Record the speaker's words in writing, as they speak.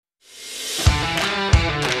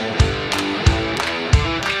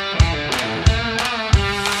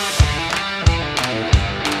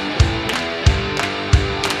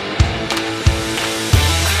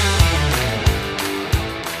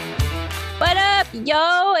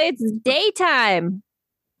Yo, it's daytime.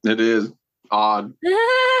 It is odd.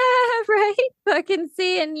 Right? Fucking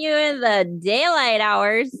seeing you in the daylight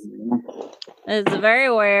hours is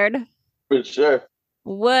very weird. For sure.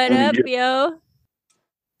 What up, yo?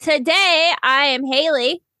 Today, I am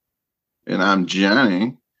Haley. And I'm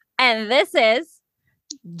Johnny. And this is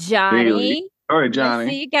Johnny. Haley. All right, Johnny.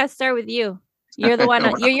 So you gotta start with you. You're the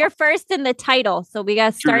one. You're first in the title, so we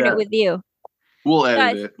gotta start it with you. We'll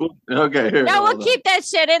edit it. Okay. Here, no, we'll keep that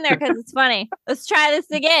shit in there because it's funny. Let's try this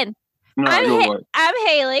again. No, I'm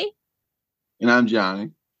Haley. And I'm Johnny.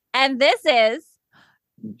 And this is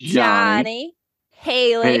Johnny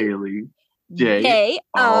Haley Day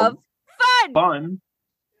of Fun.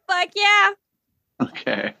 Fuck yeah.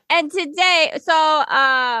 Okay. And today, so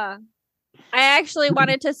I actually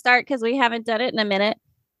wanted to start because we haven't done it in a minute.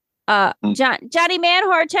 Johnny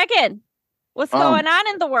Manhor, check in. What's going on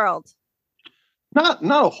in the world? Not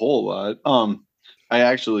a whole lot. I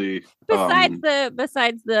actually besides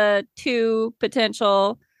the two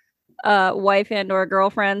potential wife and or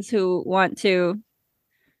girlfriends who want to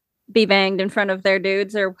be banged in front of their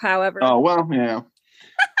dudes or however. Oh well, yeah.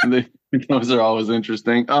 Those are always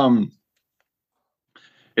interesting.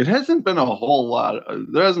 It hasn't been a whole lot.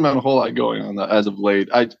 There hasn't been a whole lot going on as of late.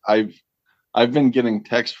 I've been getting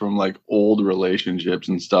texts from like old relationships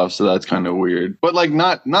and stuff, so that's kind of weird. But like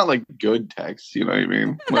not like good texts, you know what I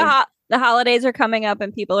mean? Like, the holidays are coming up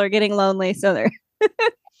and people are getting lonely, so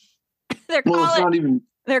they're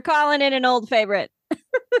calling in an old favorite.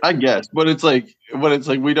 I guess, but it's like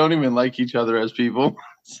we don't even like each other as people,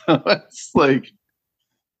 so it's like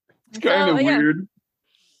it's kind of weird.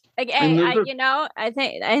 I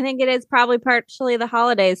think it is probably partially the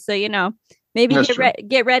holidays, so maybe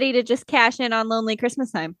get ready to just cash in on lonely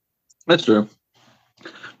Christmas time. That's true.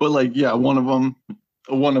 But like, yeah, one of them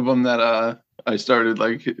that I started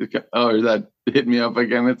like, or that hit me up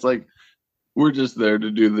again. It's like we're just there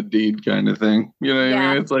to do the deed kind of thing. You know what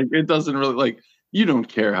I mean? It's like it doesn't really like you don't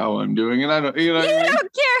care how I'm doing, and I don't. You know, you don't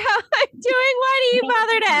care how I'm doing. Why do you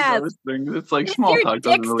bother to ask? It's like small talk.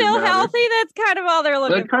 Doesn't really still matter. Healthy? That's kind of all they're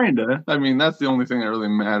looking. Kinda. I mean, that's the only thing that really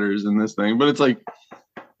matters in this thing. But it's like.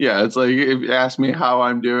 Yeah, it's like if you ask me how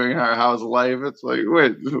I'm doing, how's life, it's like,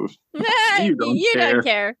 wait, you don't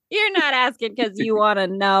care. You're not asking because you want to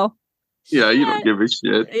know. Yeah, you don't give a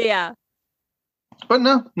shit. Yeah. But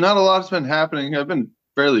no, not a lot's been happening. I've been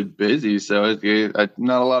fairly busy, so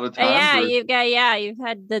not a lot of time. You've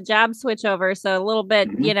had the job switch over, so a little bit,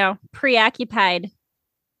 preoccupied.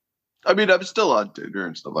 I mean, I'm still on Tinder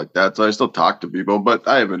and stuff like that, so I still talk to people, but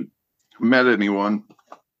I haven't met anyone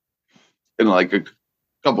in like a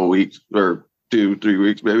couple weeks or 2-3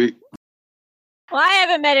 weeks, maybe. Well, I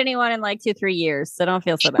haven't met anyone in like 2-3 years, so don't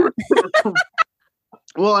feel so bad.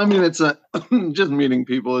 Well, I mean, it's just meeting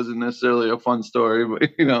people isn't necessarily a fun story, but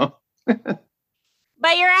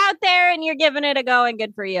But you're out there and you're giving it a go, and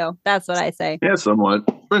good for you. That's what I say. Yeah, somewhat,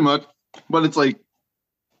 pretty much. But it's like,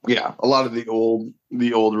 yeah, a lot of the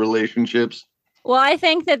old relationships. Well, I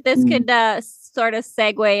think that this could sort of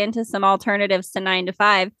segue into some alternatives to 9 to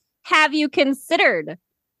 5. Have you considered?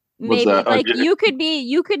 Maybe like you could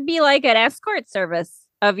be like an escort service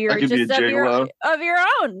of your own.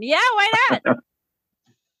 Yeah, why not?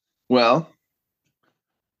 well,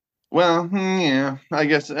 yeah. I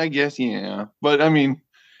guess yeah. But I mean,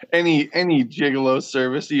 any gigolo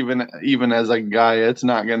service, even as a guy, it's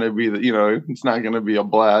not gonna be it's not gonna be a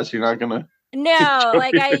blast. You're not gonna. No,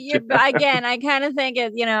 like I kind of think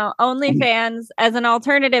it, OnlyFans as an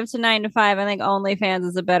alternative to 9 to 5. I think OnlyFans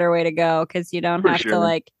is a better way to go because you don't have to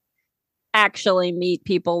like actually meet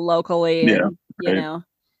people locally. Yeah, and,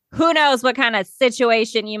 who knows what kind of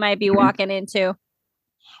situation you might be walking into.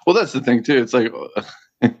 Well, that's the thing too. It's like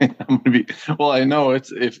I know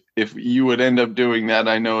it's if you would end up doing that,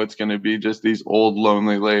 I know it's going to be just these old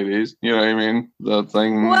lonely ladies. You know what I mean? The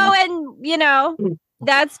thing. Well, and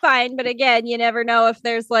that's fine, but again, you never know if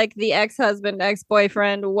there's like the ex-husband,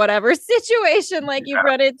 ex-boyfriend, whatever situation like you've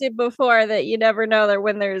run into before that you never know that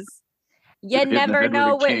when there's never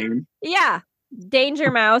know when danger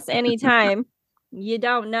mouse anytime. You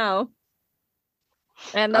don't know.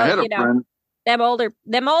 And them older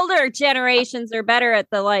generations are better at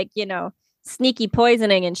the sneaky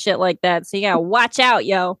poisoning and shit like that. So you gotta watch out,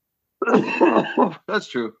 yo. That's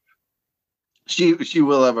true. She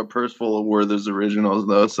will have a purse full of Werther's originals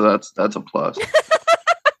though, so that's a plus.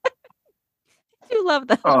 You love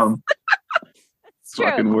those. It's true.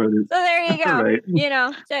 So there you go. Right.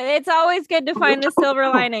 It's always good to find the silver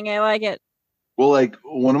lining. I like it. Well, like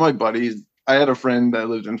one of my buddies, I had a friend that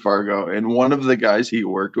lived in Fargo, and one of the guys he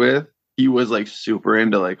worked with, he was like super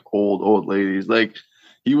into like old ladies. Like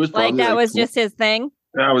He was Like probably that like was just his thing.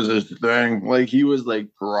 that was his thing. Like he was like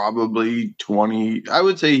probably 20. I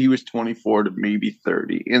would say he was 24 to maybe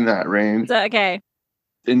 30 in that range. So, okay.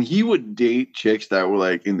 And he would date chicks that were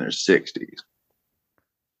like in their 60s.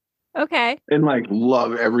 Okay. And like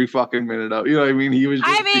love every fucking minute of, you know what I mean? He was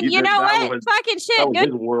just, I mean, you know what? Fucking shit. that was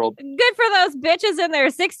Good, his world. good for those bitches in their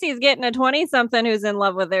 60s getting a 20-something who's in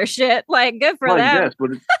love with their shit. Like, good for them. Yes,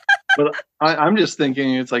 but I'm just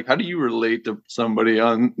thinking, it's like, how do you relate to somebody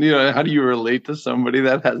how do you relate to somebody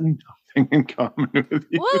that has nothing in common with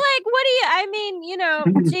you? Well, like, I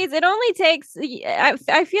mean, geez, it only takes,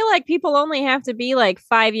 I feel like people only have to be like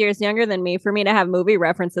 5 years younger than me for me to have movie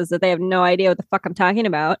references that they have no idea what the fuck I'm talking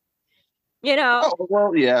about. Oh,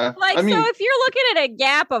 well, yeah. Like, I mean, so if you're looking at a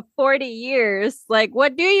gap of 40 years, like,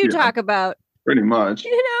 what do you talk about? Pretty much.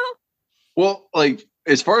 Well, like,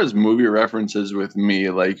 as far as movie references with me,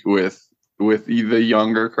 like with the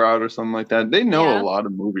younger crowd or something like that, they know a lot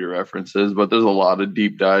of movie references, but there's a lot of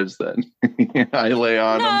deep dives that I lay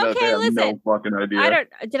on them that they have no fucking idea.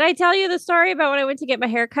 Did I tell you the story about when I went to get my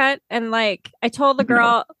hair cut? And like, I told the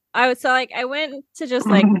girl, I went to just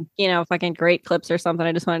like, fucking Great Clips or something.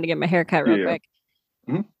 I just wanted to get my hair cut real quick.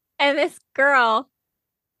 Mm-hmm. And this girl,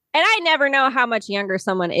 and I never know how much younger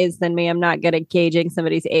someone is than me. I'm not good at gauging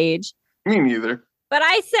somebody's age. Me neither. But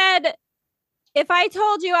I said, if I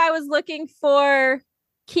told you I was looking for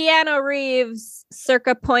Keanu Reeves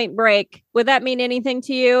circa Point Break, would that mean anything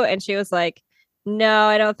to you? And she was like, no,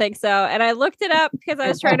 I don't think so. And I looked it up because I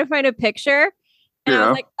was trying to find a picture. And I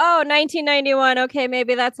was like, oh, 1991. Okay,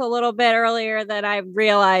 maybe that's a little bit earlier than I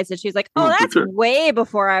realized. And she's like, oh, that's way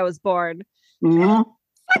before I was born. Mm-hmm. Fucking,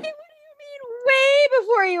 what do you mean way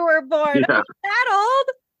before you were born? Yeah. I'm that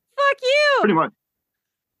old? Fuck you. Pretty much.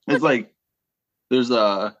 It's like,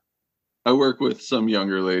 I work with some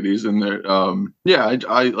younger ladies and they're, I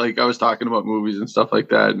was talking about movies and stuff like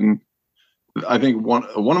that. And I think one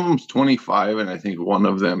of them's 25 and I think one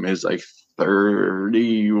of them is like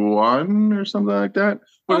 31 or something like that.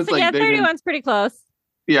 But well, so like 31's pretty close.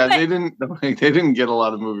 Yeah, but they didn't get a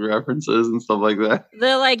lot of movie references and stuff like that.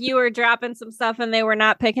 They're like, you were dropping some stuff and they were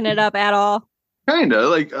not picking it up at all. Kinda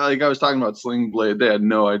like I was talking about Sling Blade. They had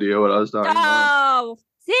no idea what I was talking about. Oh,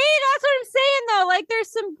 see, that's what I'm saying though. Like,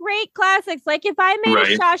 there's some great classics. Like, if I made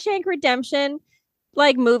a Shawshank Redemption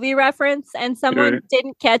like movie reference and someone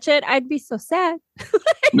didn't catch it, I'd be so sad.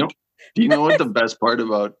 No. Do you know what the best part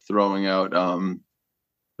about throwing out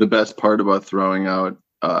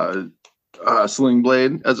Sling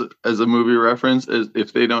Blade as a movie reference is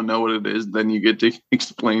if they don't know what it is, then you get to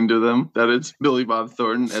explain to them that it's Billy Bob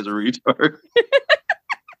Thornton as a retard.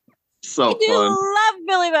 So I love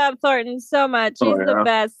Billy Bob Thornton so much. He's the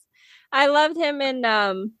best. I loved him in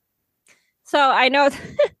so I know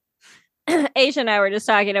Aisha and I were just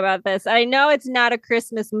talking about this. I know it's not a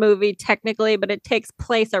Christmas movie technically, but it takes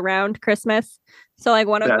place around Christmas. So like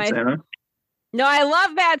one of my Santa? No, I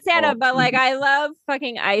love Bad Santa, but like I love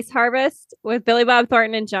fucking Ice Harvest with Billy Bob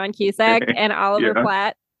Thornton and John Cusack and Oliver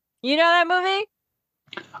Platt. You know that movie?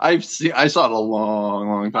 I saw it a long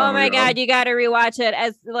time ago. Oh my God, you got to rewatch it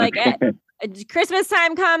as like Christmas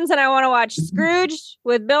time comes and I want to watch Scrooge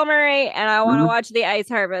with Bill Murray and I want to watch The Ice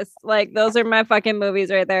Harvest. Like those are my fucking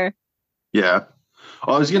movies right there. Yeah.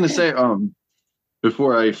 I was going to say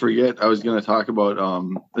before I forget, I was going to talk about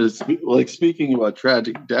speaking about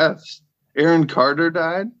tragic deaths. Aaron Carter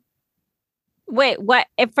died. Wait, what?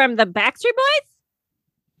 From the Backstreet Boys?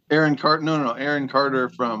 Aaron Carter? No. Aaron Carter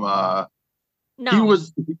from. No,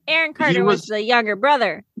 Aaron Carter was the younger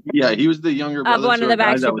brother. Yeah, he was the younger brother of one of the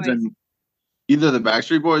Backstreet Boys. Either the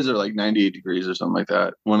Backstreet Boys or like 98 Degrees or something like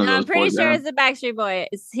that. One of those. I'm pretty sure it's the Backstreet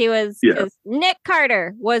Boys. He was. Nick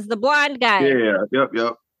Carter was the blonde guy. Yeah.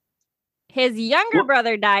 Yep. His younger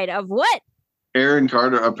brother died of what? Aaron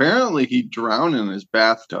Carter. Apparently, he drowned in his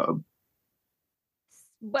bathtub.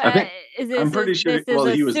 But I'm pretty sure this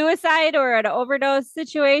is a suicide or an overdose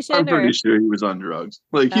situation. I'm pretty sure he was on drugs.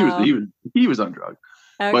 Like he was on drugs.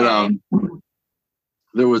 Okay. But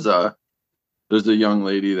there's a young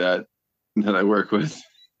lady that I work with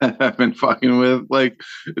that I've been fucking with, like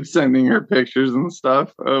sending her pictures and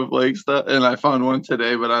stuff of like stuff. And I found one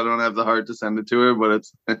today, but I don't have the heart to send it to her. But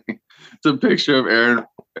it's a picture of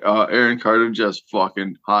Aaron Carter just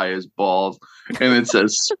fucking high as balls, and it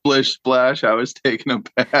says "Splish Splash." I was taking a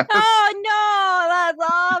bath. Oh no, that's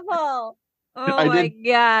awful! Oh my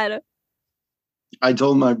God! I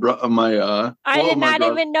told my I did not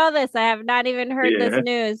even know this. I have not even heard this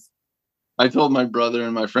news. I told my brother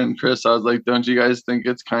and my friend Chris, I was like, don't you guys think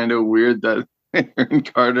it's kind of weird that Aaron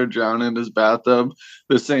Carter drowned in his bathtub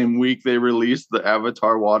the same week they released the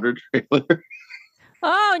Avatar water trailer?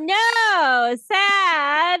 Oh no,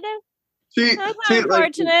 sad. See, That's like,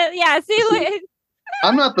 unfortunate. Yeah, see, like,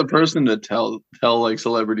 I'm not the person to tell like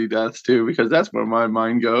celebrity deaths to, because that's where my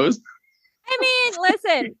mind goes. I mean,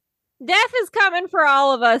 listen, death is coming for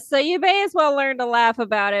all of us, so you may as well learn to laugh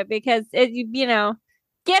about it because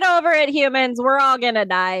get over it, humans. We're all gonna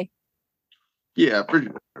die. Yeah, pretty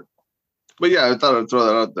sure. But yeah, I thought I'd throw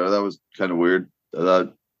that out there. That was kind of weird. I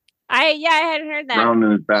hadn't heard that. Drowned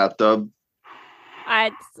in his bathtub.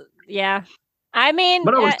 Yeah. I mean,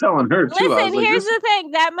 but I was telling her too. Listen, here's the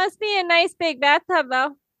thing. That must be a nice big bathtub,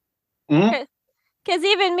 though. Because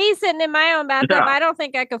even me sitting in my own bathtub, I don't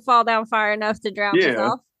think I could fall down far enough to drown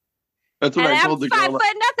myself. That's what I told the girl. 5 foot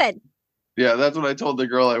nothing. Yeah, that's what I told the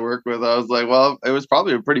girl I work with. I was like, well, it was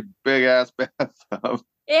probably a pretty big ass bathtub.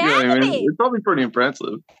 It had to be. It's probably pretty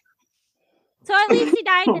impressive. So at least he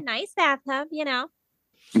died in a nice bathtub, Yeah.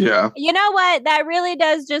 You know what? That really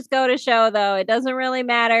does just go to show, though. It doesn't really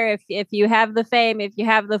matter if you have the fame, if you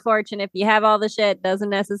have the fortune, if you have all the shit,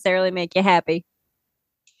 doesn't necessarily make you happy.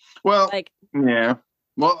 Well, yeah.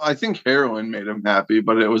 Well, I think heroin made him happy,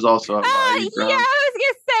 but it was also I was gonna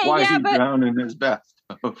say, why he drowned in his bathtub.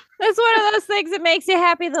 That's one of those things that makes you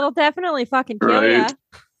happy that'll definitely fucking kill you.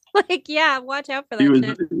 Like, yeah, watch out for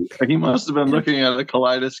that shit. He must have been looking at a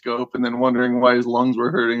kaleidoscope and then wondering why his lungs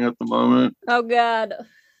were hurting at the moment. Oh God.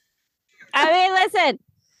 I mean, listen.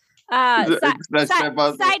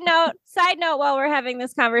 Side note. While we're having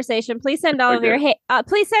this conversation, please send all of your hate mail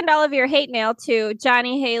to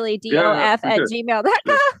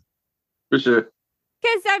johnnyhaleydof@gmail.com. For sure.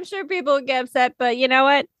 Because I'm sure people will get upset, but you know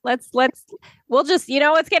what? We'll just,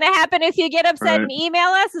 what's going to happen if you get upset and email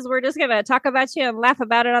us is we're just going to talk about you and laugh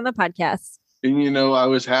about it on the podcast. And I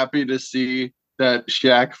was happy to see that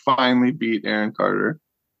Shaq finally beat Aaron Carter.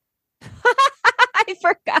 I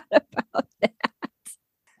forgot about that.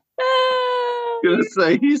 I was gonna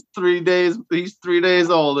say he's 3 days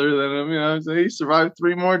older than him. So he survived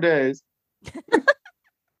 3 more days.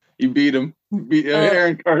 He beat him.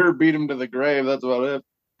 Aaron Carter beat him to the grave. That's about it.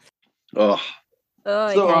 Yeah.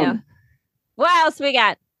 What else we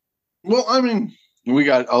got? Well, I mean, we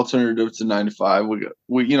got alternatives to 9 to 5. There's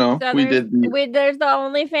the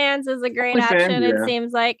OnlyFans is a great option. It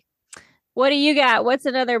seems like. What do you got? What's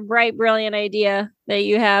another bright, brilliant idea that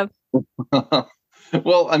you have?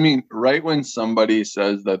 Well, I mean, right when somebody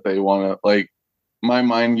says that they want to, my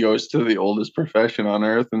mind goes to the oldest profession on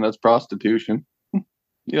earth, and that's prostitution. You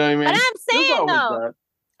know what I mean? But I'm saying, though,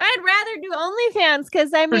 I'd rather do OnlyFans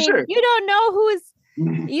because, you don't know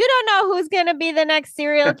who's going to be the next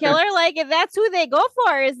serial killer. If that's who they go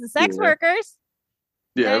for is the sex workers.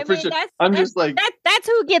 Yeah, for sure. That's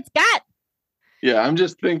who gets got. Yeah, I'm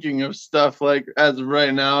just thinking of stuff as of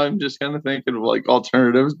right now. I'm just kind of thinking of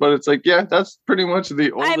alternatives, but it's that's pretty much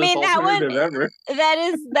the oldest alternative ever.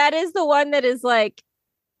 That is the one that is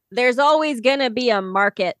there's always gonna be a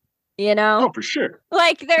market, Oh, for sure.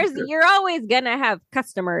 You're always gonna have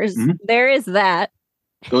customers. Mm-hmm. There is that.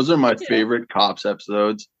 Those are my favorite Cops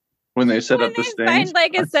episodes when they set up the stings.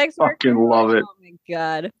 Find a sex worker. Fucking love it. Oh my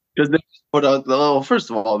God. Because they put out first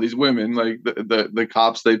of all, these women, the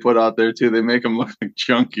cops they put out there too, they make them look like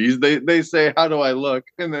junkies. They say, "How do I look?"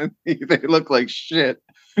 And then they look like shit.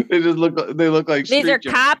 They look like these are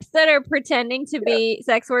cops that are pretending to be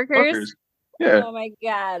sex workers. Yeah. Oh my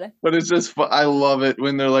God. But it's just I love it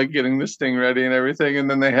when they're getting this thing ready and everything,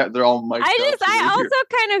 and then they're all mic'd up. I also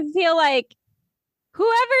kind of feel like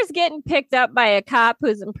whoever's getting picked up by a cop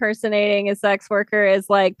who's impersonating a sex worker is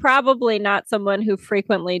probably not someone who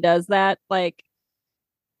frequently does that. Because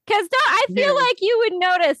I feel like you would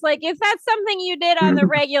notice, if that's something you did on the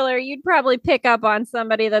regular, you'd probably pick up on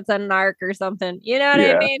somebody that's a narc or something. You know what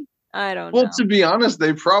I mean? I don't know. Well, to be honest,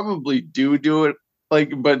 they probably do it,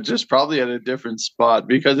 but just probably at a different spot.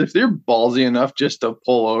 Because if they're ballsy enough just to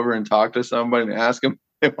pull over and talk to somebody and ask them,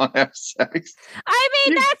 they want to have sex. I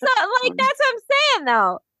mean, that's what I'm saying,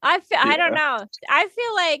 though. I don't know. I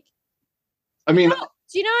feel like. I mean,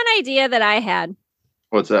 do you know an idea that I had?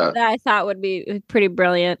 What's that? That I thought would be pretty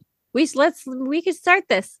brilliant. We could start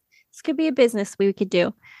this. This could be a business we could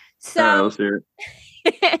do. So, let's hear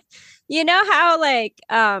it. You know how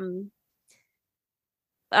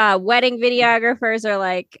wedding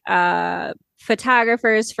videographers are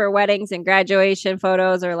photographers for weddings and graduation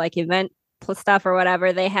photos or event stuff or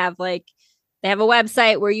whatever. They have a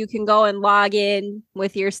website where you can go and log in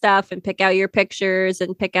with your stuff and pick out your pictures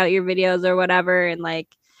and pick out your videos or whatever, and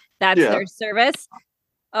that's their service.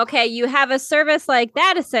 Okay, you have a service like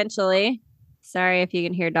that essentially. Sorry if you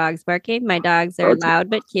can hear dogs barking. My dogs are loud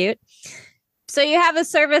but cute. So you have a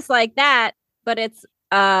service like that, but it's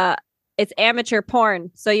it's amateur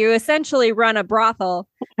porn. So you essentially run a brothel,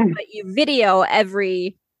 but you video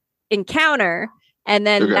every encounter. And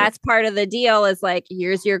then that's part of the deal is like,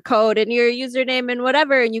 here's your code and your username and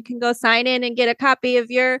whatever. And you can go sign in and get a copy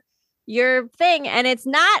of your thing. And it's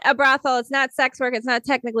not a brothel. It's not sex work. It's not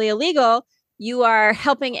technically illegal. You are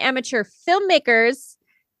helping amateur filmmakers,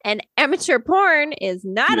 and amateur porn is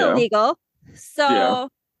not illegal. So,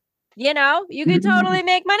 you know, you could totally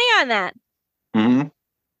make money on that. Mm-hmm.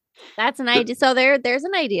 That's an idea. So there's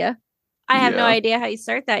an idea. I have no idea how you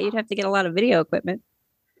start that. You'd have to get a lot of video equipment.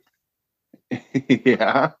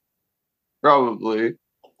 Yeah, probably.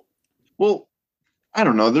 Well, I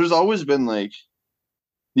don't know. There's always been like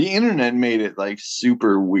the internet made it like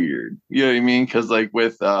super weird. You know what I mean? Because like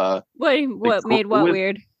with what like, made what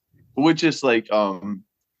weird? With just like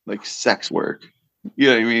sex work. You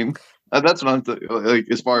know what I mean? That's what I'm like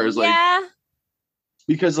as far as like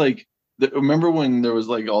because like remember when there was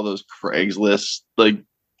like all those Craigslist like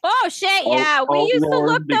oh shit we used to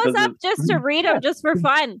look those up just to read them just for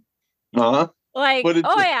fun. Like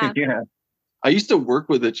yeah. I used to work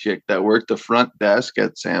with a chick that worked the front desk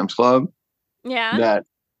at Sam's Club. Yeah.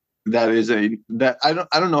 I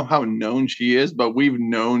don't know how known she is, but we've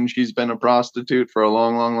known she's been a prostitute for a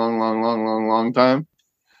long time.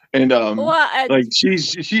 And like she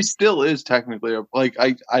still is technically like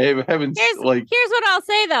I haven't here's what I'll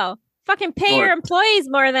say though. Fucking pay your employees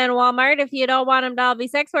more than Walmart if you don't want them to all be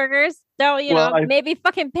sex workers. Don't maybe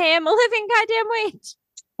fucking pay them a living goddamn wage.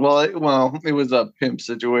 Well, it was a pimp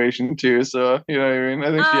situation too, so you know what I mean. I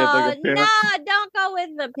think she had like a pimp. No, don't go with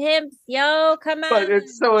the pimps, yo. Come on. But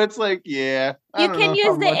it's like you can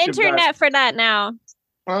use the internet for that now.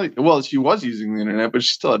 Well, she was using the internet, but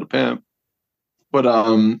she still had a pimp. But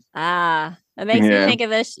it makes me think of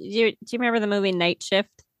this. Do you remember the movie Night Shift?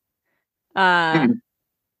 God,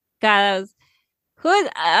 that was who's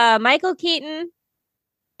Michael Keaton.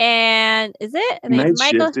 And is it? I think it's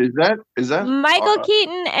Michael. Shift. Is that Michael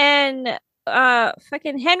Keaton and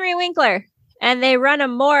fucking Henry Winkler, and they run a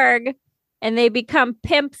morgue, and they become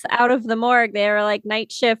pimps out of the morgue. They are like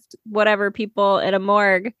night shift, whatever people in a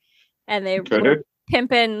morgue, and they were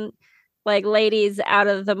pimping like ladies out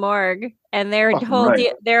of the morgue. And their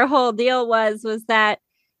whole deal was that,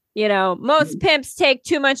 you know, most pimps take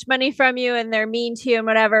too much money from you and they're mean to you and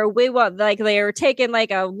whatever. We want like they were taking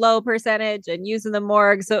like a low percentage and using the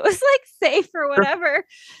morgue. So it was like safe or whatever.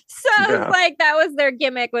 So it's like that was their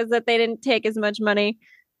gimmick, was that they didn't take as much money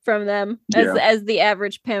from them as the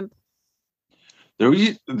average pimp. There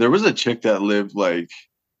was a chick that lived like,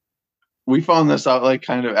 we found this out like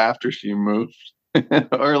kind of after she moved.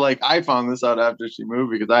 Or like I found this out after she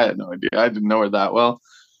moved because I had no idea. I didn't know her that well.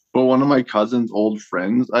 But one of my cousin's old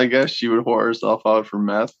friends, I guess, she would whore herself out for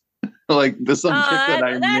meth. Like some chick that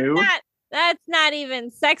I knew. That's not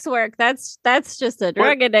even sex work. That's just a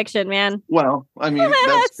drug addiction, man. Well, I mean,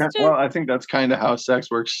 I think that's kind of how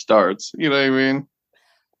sex work starts. You know what I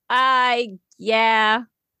mean? Yeah,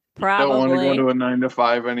 probably. Don't want to go to a 9 to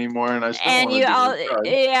 5 anymore, and I still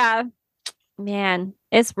man,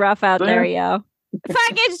 it's rough out there, yo.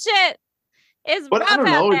 Fucking shit. But I don't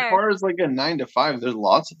know. As far as like a 9 to 5, there's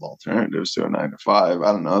lots of alternatives to a 9 to 5.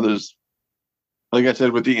 I don't know. There's, like I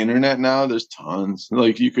said, with the internet now, there's tons.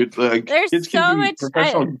 Like you could like there's kids so much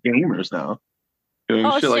professional gamers now.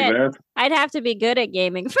 Shit like that. I'd have to be good at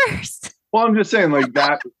gaming first. Well, I'm just saying like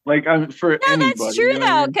that. Like I'm for anybody. That's true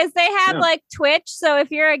though, because they have like Twitch. So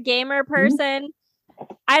if you're a gamer person,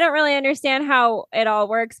 I don't really understand how it all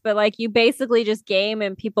works, but like you basically just game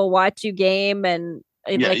and people watch you game and.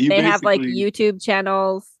 Like they have like YouTube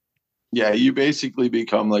channels. Yeah, you basically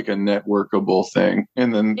become like a networkable thing,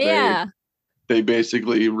 and then they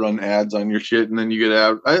basically run ads on your shit, and then you get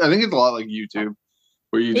ad. I think it's a lot like YouTube,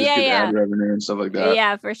 where you just get ad revenue and stuff like that.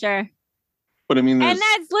 Yeah, for sure. But I mean, and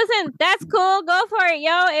that's cool. Go for it,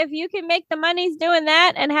 yo! If you can make the monies doing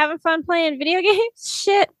that and having fun playing video games,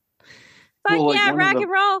 shit. Fuck rock and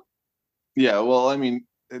roll. Yeah, well, I mean.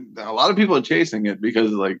 A lot of people are chasing it because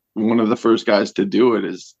like one of the first guys to do it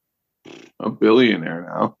is a billionaire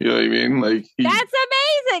now. You know what I mean? Like that's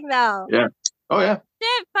amazing though. Yeah. Oh yeah.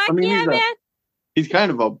 Shit, fuck man. He's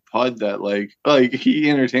kind of a pud that like he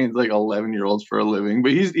entertains like 11-year-olds for a living,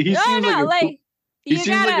 but he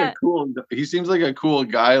seems like a cool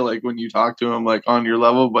guy like when you talk to him like on your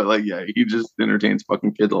level, but like he just entertains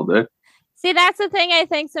fucking kids all day. See, that's the thing I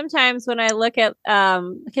think sometimes when I look at,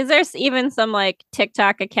 because there's even some like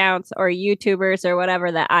TikTok accounts or YouTubers or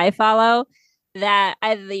whatever that I follow that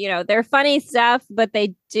they're funny stuff, but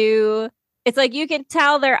it's like you can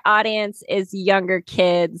tell their audience is younger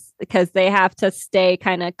kids because they have to stay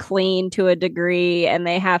kind of clean to a degree and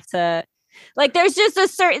they have to, Like there's just a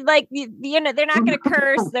certain like they're not going to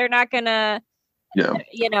curse. They're not going to.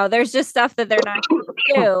 Yeah. There's just stuff that they're not going to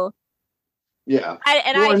do. Yeah.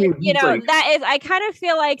 I kind of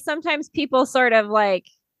feel like sometimes people sort of like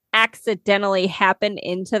accidentally happen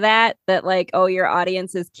into that like, oh, your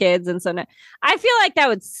audience is kids. And so now, I feel like that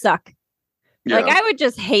would suck. Yeah. Like I would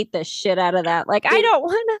just hate the shit out of that. Like I don't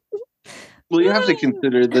want to. Well, you have to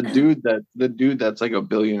consider the dude that's like a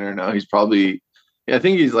billionaire now. He's probably, I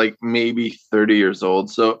think he's like maybe 30 years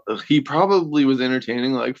old. So he probably was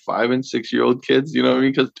entertaining like 5 and 6 year old kids,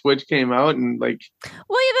 because Twitch came out and like. Well,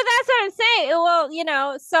 that's what I'm saying.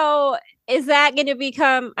 Well, so is that going to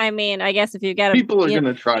become? I mean, I guess if you've got people are going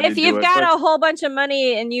to try. If you've got a whole bunch of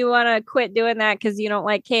money and you want to quit doing that because you don't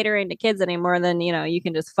like catering to kids anymore, then you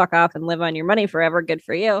can just fuck off and live on your money forever. Good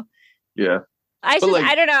for you. Yeah. I don't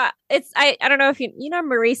know. I don't know if you know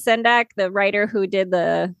Maurice Sendak, the writer who did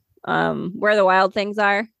the Where the Wild Things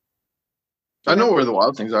Are. I know Where the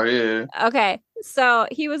Wild Things Are. Yeah. Okay. So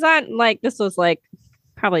he was on this was like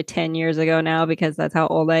probably 10 years ago now because that's how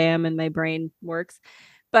old I am and my brain works.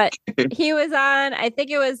 But he was on, I think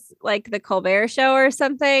it was like the Colbert Show or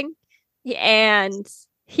something. And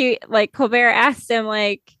Colbert asked him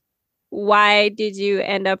like, why did you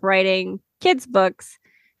end up writing kids' books?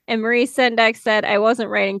 And Maurice Sendak said, I wasn't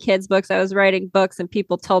writing kids' books. I was writing books and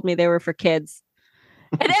people told me they were for kids.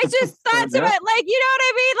 And I just thought to it, like, you know what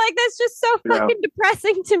I mean? Like, that's just so fucking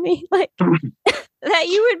depressing to me. Like, that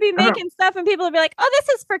you would be making stuff and people would be like, oh, this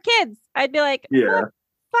is for kids. I'd be like,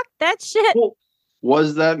 fuck that shit. Well,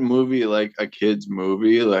 was that movie like a kid's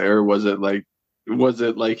movie? Like, or was it like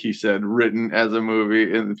he said, written as a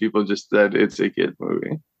movie and people just said it's a kid's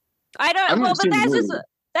movie? I don't know, but that's just...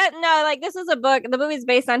 no, like this is a book. The movie's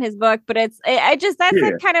based on his book, but that's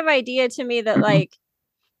the kind of idea to me that like,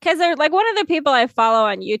 because they're like one of the people I follow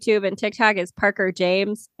on YouTube and TikTok is Parker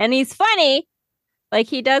James, and he's funny. Like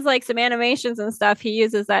he does like some animations and stuff. He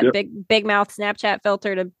uses that big mouth Snapchat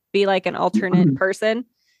filter to be like an alternate person.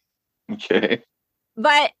 Okay.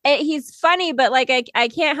 But he's funny, but like I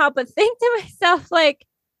can't help but think to myself, like,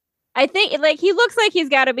 I think like he looks like he's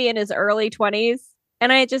got to be in his early 20s.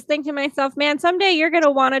 And I just think to myself, man, someday you're going to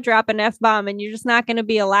want to drop an F-bomb and you're just not going to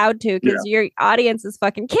be allowed to because your audience is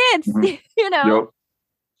fucking kids, Yep.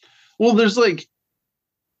 Well, there's Ninja.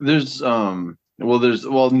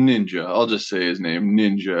 I'll just say his name,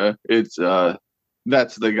 Ninja. It's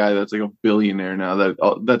that's the guy that's like a billionaire now.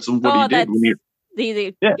 That's what he did when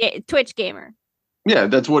the Twitch gamer. Yeah,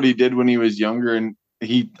 that's what he did when he was younger, and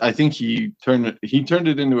I think he turned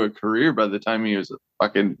it into a career by the time he was a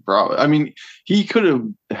fucking pro. I mean, he could have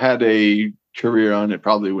had a career on it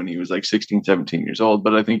probably when he was like 16, 17 years old,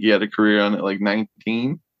 but I think he had a career on it like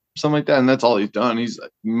 19, something like that, and that's all he's done. He's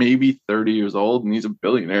maybe 30 years old, and he's a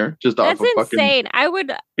billionaire just off of insane.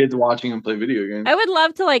 Kids watching him play video games. I would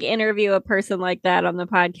love to like interview a person like that on the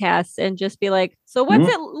podcast and just be like, so what's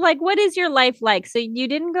it like? What is your life like? So you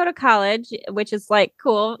didn't go to college, which is like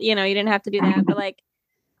cool. You didn't have to do that, but like,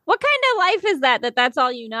 what kind of life is that that's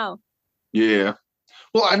all you know? Yeah.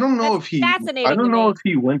 Well, I don't know if he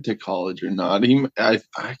went to college or not. I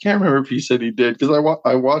can't remember if he said he did because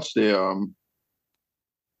I watched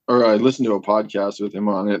I listened to a podcast with him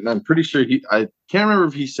on it, and I'm pretty sure I can't remember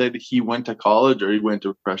if he said he went to college or he went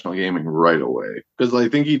to professional gaming right away. Because I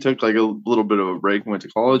think he took like a little bit of a break and went to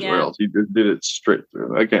college, or else he just did it straight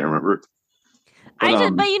through. I can't remember. But you know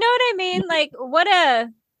what I mean? Like,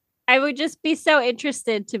 I would just be so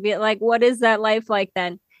interested to be like, what is that life like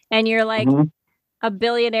then? And you're like a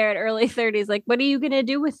billionaire at early 30s. Like, what are you going to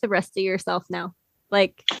do with the rest of yourself now?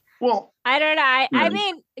 Like, well, I don't know. I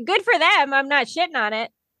mean, good for them. I'm not shitting on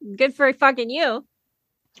it. Good for fucking you.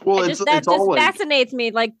 Well, that just fascinates me.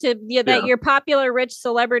 Like that you're popular, rich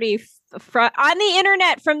celebrity on the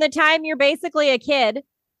internet from the time you're basically a kid.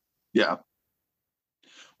 Yeah.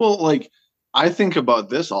 Well, like I think about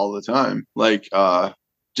this all the time. Like,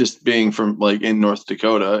 just being from like in North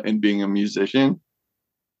Dakota and being a musician.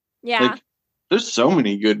 Yeah. Like, there's so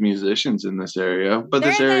many good musicians in this area, but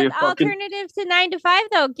this area alternative to 9 to 5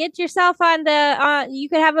 though. Get yourself on the you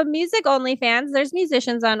could have a music OnlyFans. There's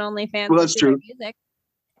musicians on OnlyFans. Well, that's true.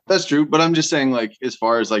 That's true, but I'm just saying, like, as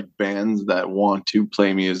far as like bands that want to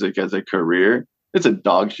play music as a career, it's a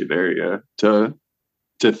dog shit area to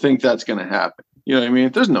think that's going to happen. You know what I mean?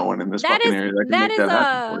 There's no one in this fucking area that can make that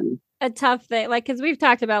happen for you. A tough thing, like, because we've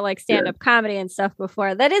talked about like stand-up comedy and stuff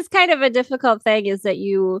before. That is kind of a difficult thing, is that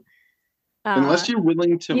you unless you're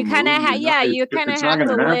willing to, you kind of have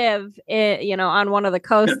to live on one of the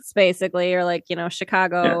coasts basically, or like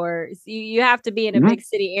Chicago, or you have to be in a big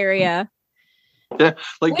city area.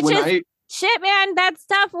 Like shit, man, that's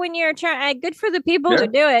tough when you're trying. Good for the people who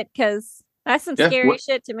do it, because That's some Yeah, scary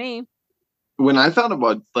shit to me. when I thought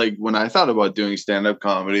about doing stand-up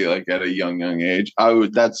comedy like at a young age,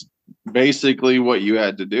 that's basically what you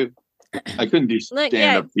had to do. I couldn't do Like,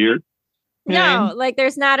 stand-up here. You know what I no, mean? like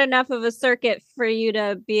there's not enough of a circuit for you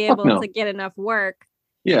to be Fuck able no. to get enough work.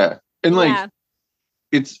 Yeah. And like Yeah.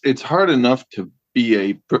 it's hard enough to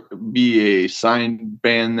be a signed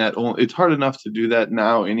band it's hard enough to do that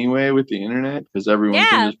now anyway with the internet because everyone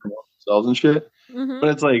can Yeah. just promote themselves and shit. Mm-hmm. But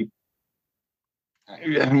it's like,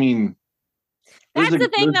 I mean, That's the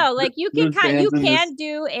thing though. Like you can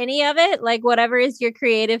do any of it. Like whatever is your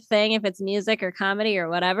creative thing, if it's music or comedy or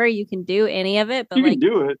whatever, you can do any of it. But you like can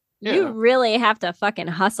do it. Yeah. you really have to fucking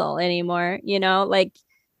hustle anymore, you know? Like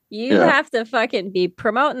you Yeah. have to fucking be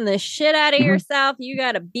promoting the shit out of Mhm. yourself. You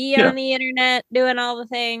got to be Yeah. on the internet doing all the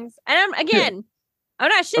things. And I'm not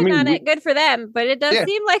shitting I mean, on it. Good for them, but it does Yeah.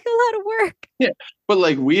 seem like a lot of work. Yeah. But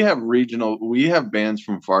like we have bands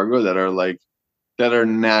from Fargo that are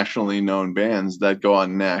nationally known bands that go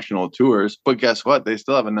on national tours. But guess what? They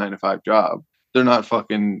still have a 9-to-5 job. They're not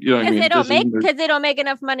fucking, you know what I mean? Because they don't make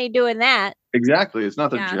enough money doing that. Exactly. It's not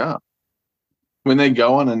their Yeah. job. When they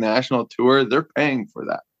go on a national tour, they're paying for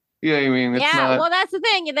that. You know what I mean? It's not, well, that's the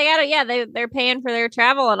thing. They gotta, they're paying for their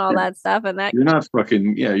travel and all that stuff, and that you're not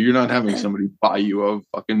fucking, you're not having somebody buy you a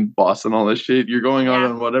fucking bus and all this shit. You're going out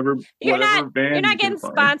on whatever you're band. You're not getting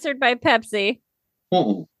sponsored by Pepsi.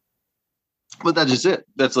 Uh-uh. But that's just it.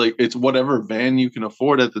 That's like, it's whatever van you can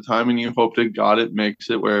afford at the time, and you hope to God it makes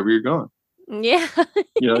it wherever you're going. Yeah.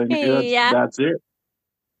 You know what I mean? That's it.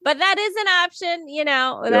 But that is an option, you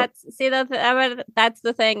know. Yep. That's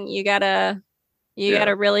the thing. You gotta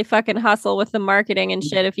really fucking hustle with the marketing and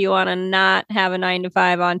shit if you want to not have a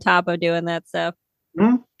 9-to-5 on top of doing that stuff.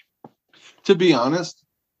 Mm-hmm. To be honest,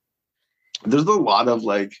 there's a lot of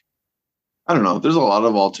like, I don't know, there's a lot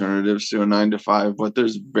of alternatives to a 9-to-5, but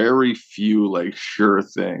there's very few like sure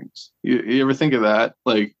things. You ever think of that?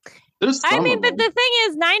 Like, there's some but the thing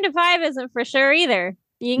is, 9-to-5 isn't for sure either.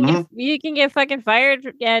 You can get fucking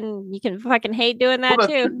fired, and you can fucking hate doing that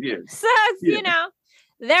too. True, yeah. So you know,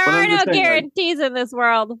 there are no guarantees in this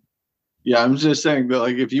world. Yeah, I'm just saying that,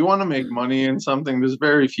 like, if you want to make money in something, there's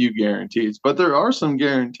very few guarantees, but there are some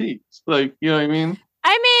guarantees. Like, you know what I mean?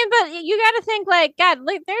 But you got to think, like, God,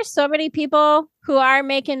 like, there's so many people who are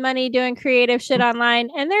making money doing creative shit online,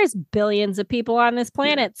 and there's billions of people on this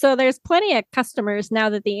planet. So there's plenty of customers now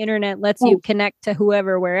that the internet lets you connect to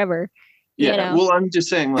whoever, wherever. Yeah. You know? Well, I'm just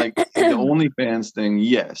saying, like, the OnlyFans thing,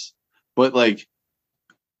 yes, but like,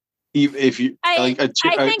 if you I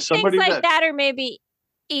think things like that are maybe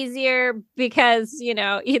easier because, you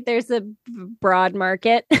know, there's a broad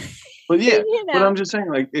market. But yeah, you know? But I'm just saying,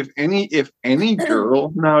 like, if any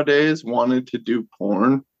girl nowadays wanted to do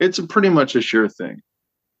porn, it's pretty much a sure thing.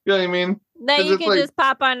 You know what I mean? Then you can just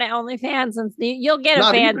pop on to OnlyFans and you'll get a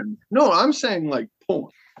fan. Even. No, I'm saying like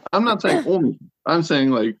porn. I'm not saying only. I'm saying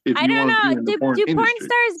like if I don't know. Do porn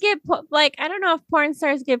stars get like? I don't know if porn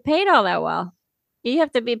stars get paid all that well. You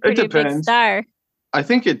have to be a pretty big star. I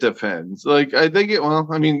think it depends. Like, I think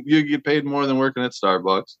I mean, you get paid more than working at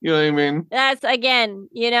Starbucks. You know what I mean? That's, again,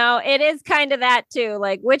 you know, it is kind of that too.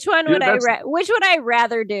 Like, which one would which would I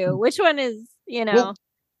rather do? Which one is, you know? Well,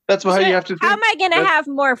 that's how you have to think. How am I going to have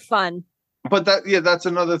more fun? But that's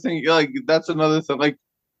another thing. Like, that's another thing. Like,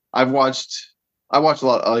 I watch a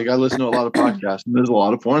lot. Like, I listen to a lot of podcasts, and there's a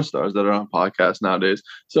lot of porn stars that are on podcasts nowadays.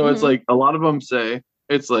 So it's like a lot of them say,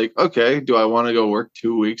 it's like, okay, do I want to go work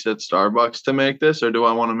 2 weeks at Starbucks to make this, or do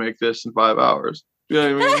I want to make this in 5 hours? You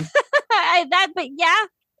know what I mean? But yeah,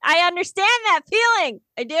 I understand that feeling.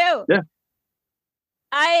 I do.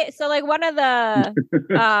 Yeah. So like one of the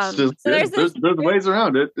there's ways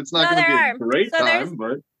around it. It's not going to be a great time,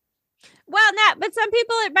 but but some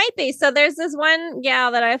people it might be. So there's this one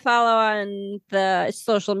gal that I follow on the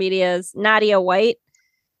social medias, Nadia White.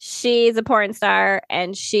 She's a porn star,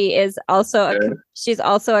 and she is also she's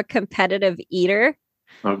also a competitive eater.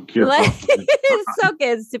 Oh, good. Like, it's so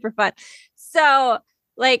good, it's super fun. So,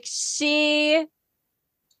 like, she's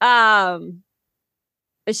a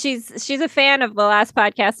fan of the last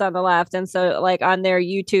podcast on the left, and so like on their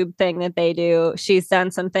YouTube thing that they do, she's done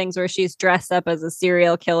some things where she's dressed up as a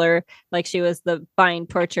serial killer, like she was the Fine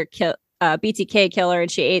Portrait BTK killer, and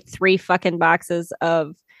she ate 3 fucking boxes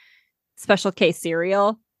of Special K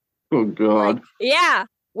cereal. Oh God! Like, yeah,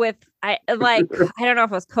 with I don't know if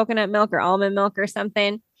it was coconut milk or almond milk or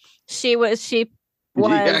something. She was. Yeah,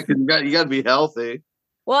 because you got to be healthy.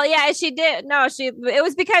 Well, yeah, she did. No, it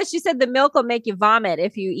was because she said the milk will make you vomit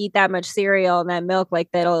if you eat that much cereal, and that milk like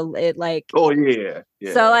it like. Oh yeah.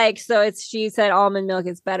 So she said almond milk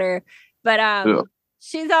is better, but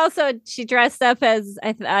She dressed up as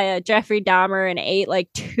Jeffrey Dahmer and ate like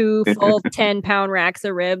 2 full 10-pound racks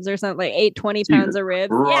of ribs or something, like ate 20 pounds of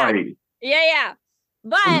ribs. Right. Yeah.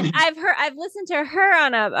 But I've listened to her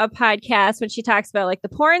on a podcast when she talks about like the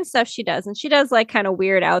porn stuff she does. And she does like kind of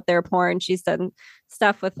weird out there porn. She's done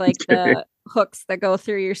stuff with like the hooks that go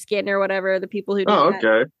through your skin or whatever. The people who do that.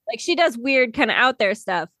 Okay. Like she does weird kind of out there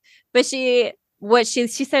stuff. But she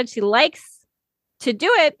said she likes to do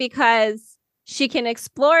it because she can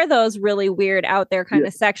explore those really weird out there kind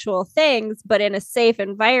of sexual things, but in a safe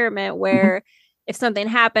environment where if something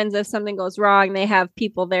happens, if something goes wrong, they have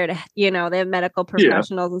people there to, they have medical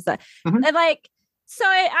professionals and stuff. And like, so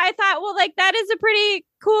I thought, well, like that is a pretty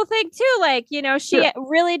cool thing too. Like, she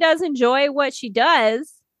really does enjoy what she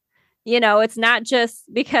does. It's not just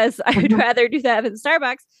because I would rather do that in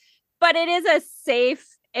Starbucks, but it is a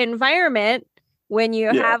safe environment when you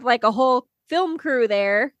have like a whole film crew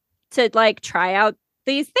there to like try out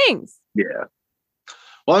these things. Yeah.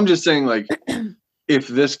 Well, I'm just saying, like, if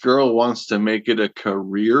this girl wants to make it a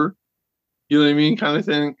career, you know what I mean, kind of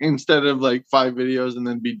thing, instead of like 5 videos and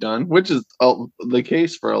then be done, which is the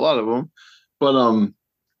case for a lot of them. But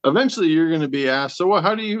eventually you're going to be asked, so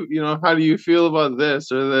how do you feel about this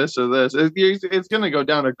or this or this? It's going to go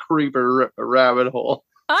down a creeper rabbit hole.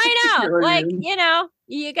 I know, like,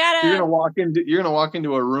 you gotta. You're gonna walk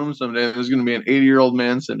into a room someday, and there's gonna be an 80-year-old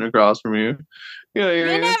man sitting across from you. You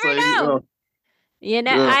never know.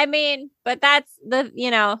 I mean, but that's the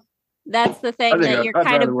thing that you're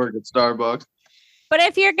kind of work at Starbucks. But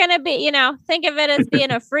if you're gonna be, think of it as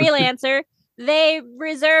being a freelancer, they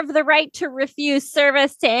reserve the right to refuse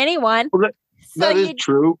service to anyone. Well, that is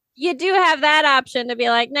true. You do have that option to be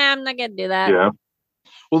like, nah, I'm not gonna do that. Yeah.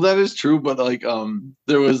 Well, that is true, but like,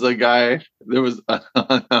 there was a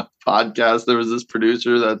podcast. There was this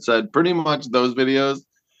producer that said pretty much those videos.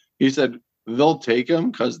 He said they'll take them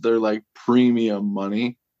because they're like premium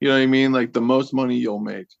money. You know what I mean? Like the most money you'll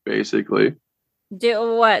make, basically.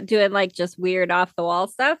 Doing like just weird off the wall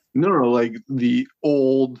stuff? No, like the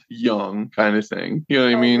old young kind of thing. You know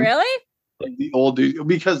what I mean? Really? Like the old dude,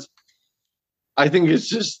 because I think it's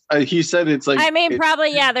just he said it's like, I mean,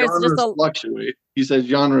 probably there's just a fluctuate. He said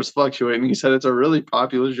genres fluctuate, and he said it's a really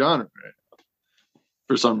popular genre right now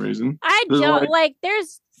for some reason. I don't like.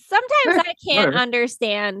 There's sometimes I can't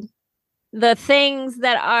understand the things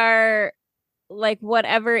that are like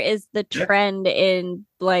whatever is the trend in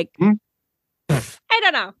like. I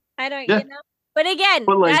don't know. But again,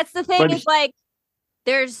 that's the thing. Is like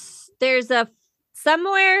there's a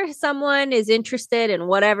somewhere someone is interested in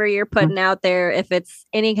whatever you're putting out there. If it's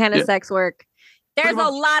any kind of sex work, there's a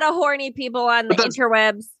lot of horny people on the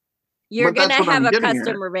interwebs. You're going to have a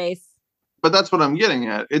customer base. But that's what I'm getting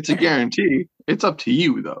at. It's a guarantee. It's up to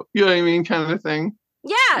you, though. You know what I mean? Kind of thing.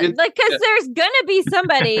 Yeah. Because there's going to be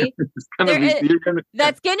somebody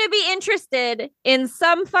that's going to be interested in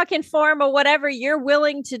some fucking form of whatever you're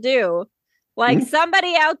willing to do. Like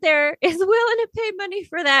somebody out there is willing to pay money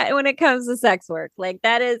for that when it comes to sex work. Like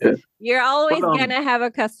that is, you're always going to have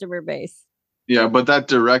a customer base. Yeah, but that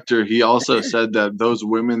director, he also said that those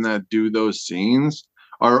women that do those scenes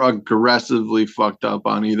are aggressively fucked up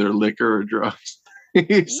on either liquor or drugs.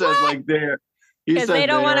 He said like because they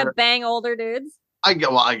don't want to bang older dudes. I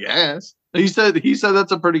guess. He said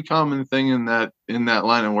that's a pretty common thing in that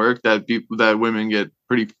line of work, that women get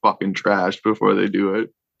pretty fucking trashed before they do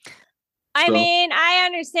it. I mean, I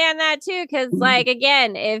understand that too, because like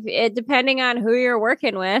again, if it depending on who you're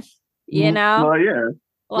working with, Well, yeah.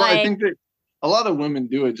 Well, I think that a lot of women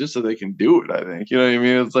do it just so they can do it. I think, you know what I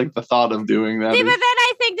mean. It's like the thought of doing that. See, but then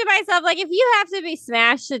I think to myself, like, if you have to be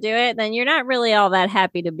smashed to do it, then you're not really all that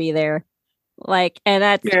happy to be there. Like, and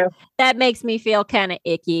that makes me feel kind of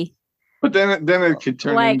icky. But then it could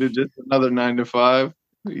turn into just another 9 to 5.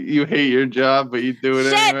 You hate your job, but you do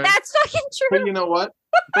it anyway. That's fucking true. But you know what?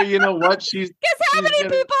 Because how many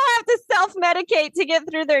people have to self-medicate to get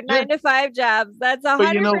through their 9 to 5 jobs? That's 100%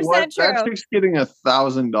 but you know what? true. That's just getting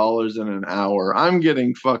 $1,000 in an hour. I'm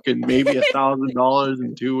getting fucking maybe $1,000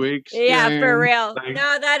 in 2 weeks. Yeah, for real.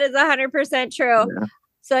 No, that is 100% true. Yeah.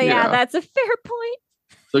 So that's a fair point.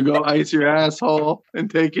 So go ice your asshole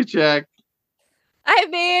and take your check. I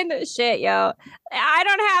mean, shit, yo. I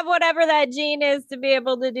don't have whatever that gene is to be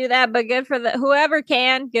able to do that, but good for whoever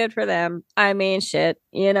can, good for them. I mean, shit,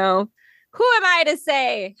 who am I to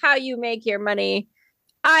say how you make your money?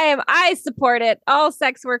 I support it. All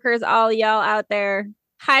sex workers, all y'all out there,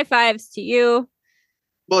 high fives to you.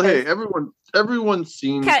 Well, hey, everyone's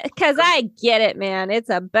seen. Because I get it, man. It's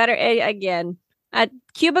a better, again,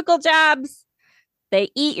 cubicle jobs, they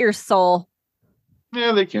eat your soul.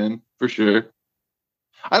 Yeah, they can, for sure.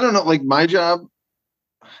 I don't know, like my job,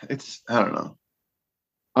 I don't know.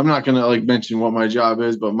 I'm not gonna like mention what my job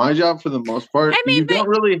is, but my job for the most part, I mean, you don't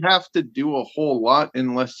really have to do a whole lot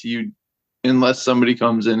unless somebody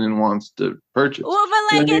comes in and wants to purchase. well,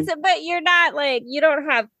 but You know like what I mean? but you're not like you don't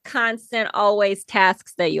have constant always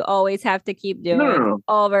tasks that you always have to keep No, no, doing no.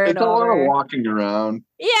 over and It's a lot of over. walking around.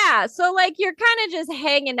 Yeah, so like you're kind of just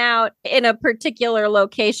hanging out in a particular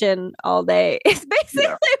location all day. It's basically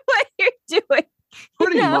Yeah, what you're doing.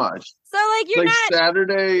 pretty You know? much. So like Like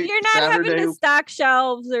Saturday, you're not having to stock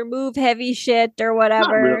shelves or move heavy shit or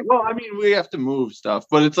not really. whatever. Well, I mean, we have to move stuff,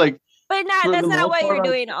 but it's like But for that's the not most what part you're on,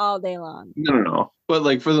 doing all day long. no, no, no. But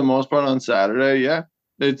like for the most part on Saturday, yeah,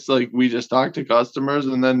 it's like we just talk to customers,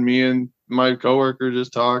 and then me and my coworker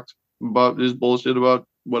just talked about just bullshit about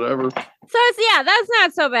whatever. So that's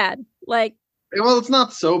not so bad. Like Well, it's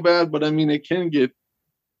not so bad, but I mean, it can get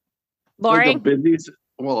boring. like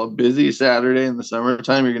a busy Saturday in the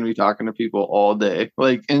summertime. You're going to be talking to people all day,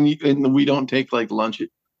 like, and we don't take like lunch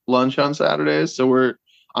on Saturdays, so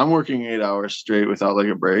I'm working 8 hours straight without like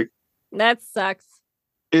a break. That sucks.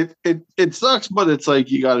 It sucks, but it's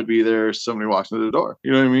like you got to be there if somebody walks through the door.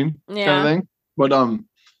 You know what I mean? Yeah. Kind of thing. But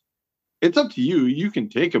it's up to you. You can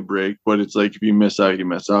take a break, but it's like if you miss out, you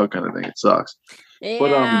miss out, kind of thing. It sucks. Yeah,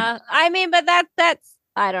 But I mean, but that's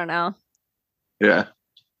I don't know. yeah,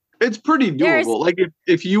 it's pretty doable. Like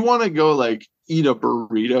if you want to go like eat a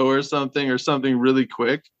burrito or something really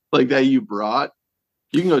quick, like that you brought,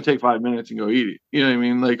 you can go take 5 minutes and go eat it. You know what I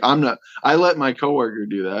mean? Like I let my coworker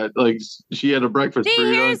do that. Like she had a breakfast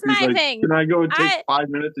burrito. Here's my like, thing. Can I go and take 5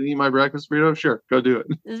 minutes and eat my breakfast burrito? Sure, go do it.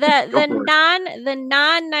 The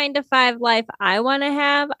non 9 to 5 life I want to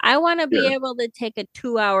have, I want to be able to take a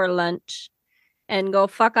 2-hour lunch and go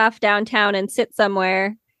fuck off downtown and sit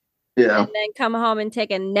somewhere. Yeah. And then come home and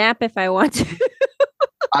take a nap if I want to.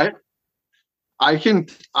 I can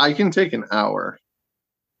take an hour.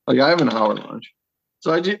 Like I have an hour lunch.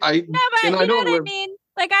 So no, but you know what I mean?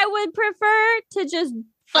 Like I would prefer to just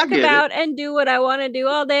fuck about and do what I want to do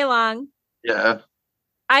all day long. Yeah.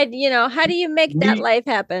 How do you make that life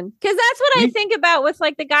happen? Because that's what I think about with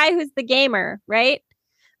like the guy who's the gamer, right?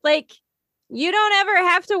 Like you don't ever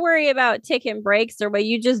have to worry about taking breaks or what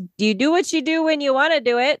you do what you do when you want to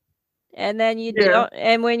do it. And then you don't,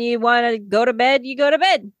 and when you want to go to bed, you go to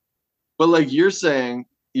bed. But like you're saying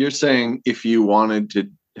if you wanted to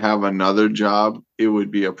have another job, it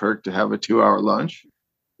would be a perk to have a 2-hour lunch.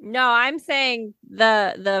 No, I'm saying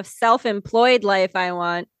the self-employed life I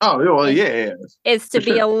want. Oh, well, yeah. Is to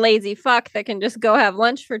be a lazy fuck that can just go have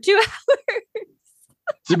lunch for 2 hours.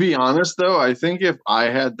 To be honest, though, I think if I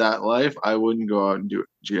had that life, I wouldn't go out and do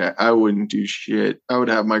it. I wouldn't do shit. I would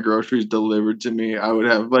have my groceries delivered to me. I would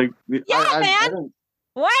have like, man.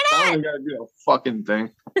 Why not? I don't gotta do a fucking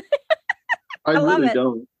thing. I really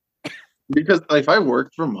don't. Because if I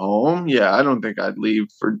worked from home, I don't think I'd leave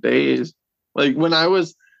for days. Like when I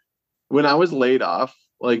was laid off,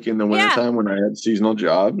 like in the wintertime when I had seasonal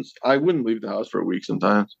jobs, I wouldn't leave the house for a week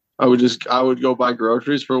sometimes. I would go buy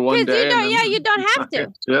groceries for one day. You don't have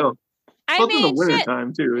to. Chill. I mean, in the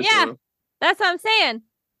wintertime too. Yeah, so. That's what I'm saying.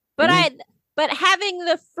 But but having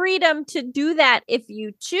the freedom to do that if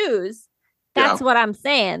you choose, that's what I'm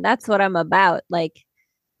saying. That's what I'm about. Like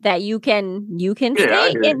that you can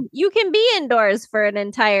stay and you can be indoors for an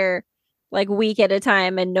entire like week at a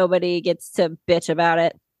time and nobody gets to bitch about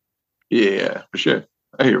it. Yeah, for sure.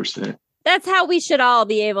 I hear what you're saying. That's how we should all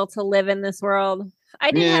be able to live in this world. I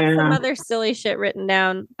did have some other silly shit written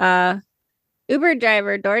down. Uber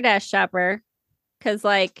driver, DoorDash shopper, because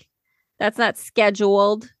like that's not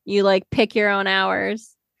scheduled. You like pick your own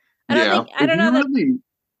hours. I don't know that.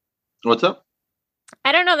 What's up?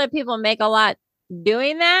 I don't know that people make a lot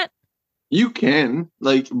doing that. You can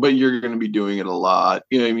but you're going to be doing it a lot.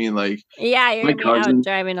 You know what I mean? Like you're going to be out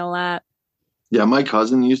driving a lot. Yeah, my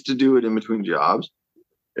cousin used to do it in between jobs,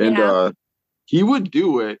 and he would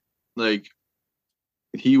do it like.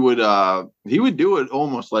 He would do it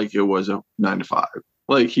almost like it was a 9 to 5.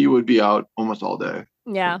 Like he would be out almost all day.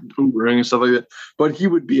 Yeah. Ubering and stuff like that. But he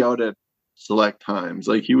would be out at select times.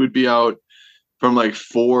 Like he would be out from like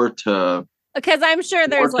 4 to because I'm sure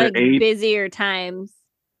there's like 8. Busier times.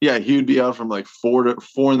 Yeah, he would be out from like 4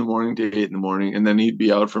 in the morning to 8 in the morning, and then he'd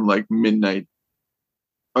be out from like midnight.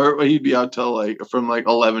 Or he'd be out till like from like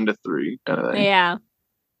 11 to 3 kind of thing. Yeah.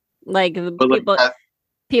 Like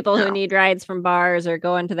people who need rides from bars or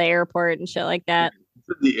going to the airport and shit like that.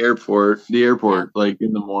 The airport, like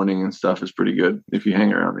in the morning and stuff is pretty good if you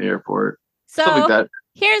hang around the airport. So stuff like that.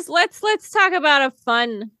 let's talk about a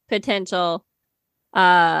fun potential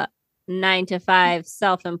 9 to 5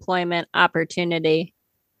 self-employment opportunity.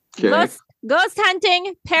 Okay. Ghost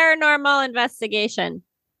hunting, paranormal investigation.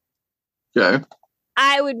 Okay.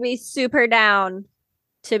 I would be super down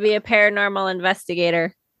to be a paranormal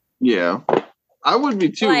investigator. Yeah. I would be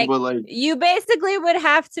too, Like, but like you basically would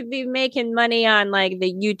have to be making money on like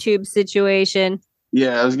the YouTube situation.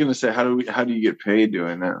 yeah, I was gonna say how do you get paid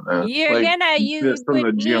doing that? You're Like gonna just you from the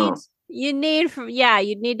would need jump. you'd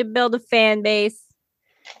need to build a fan base.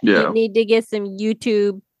 You'd Yeah. need to get some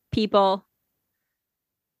YouTube people.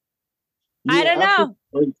 I Yeah, don't after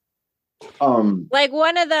know. Like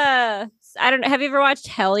one of the I don't know. Have you ever watched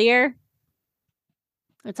Hellier?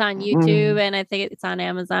 It's on YouTube and I think it's on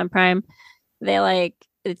Amazon Prime. They like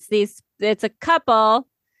it's a couple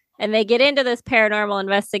and they get into this paranormal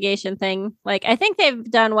investigation thing. Like I think they've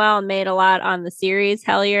done well and made a lot on the series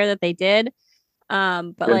Hellier that they did.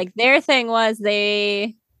 But yeah. like their thing was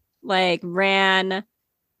they like ran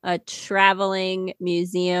a traveling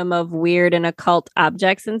museum of weird and occult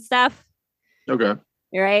objects and stuff. Okay.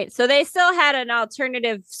 Right. So they still had an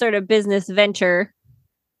alternative sort of business venture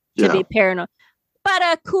to Yeah. be paranormal, but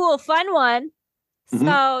a cool, fun one. Mhm.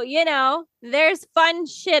 So, you know, there's fun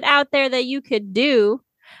shit out there that you could do.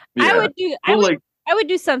 Yeah. I would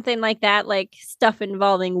do something like that, like stuff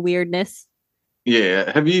involving weirdness.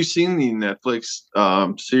 Yeah. Have you seen the Netflix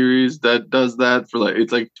series that does that for like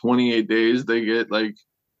it's like 28 days they get like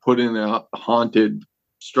put in a haunted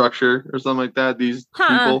structure or something like that, these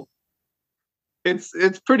people.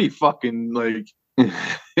 It's pretty fucking like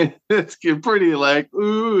it's pretty like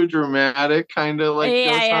ooh dramatic kind of like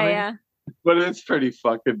ghost hunting. Yeah. But it's pretty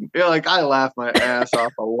fucking like I laugh my ass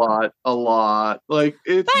off a lot. Like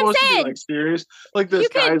it's supposed to be like serious. Like this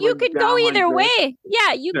guy you could go either way.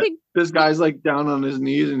 Yeah, you could. This guy's like down on his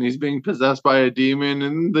knees and he's being possessed by a demon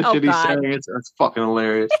and the shit he's saying it's fucking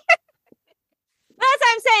hilarious. That's what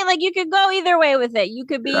I'm saying. Like you could go either way with it. You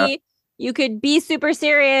could be super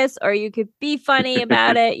serious or you could be funny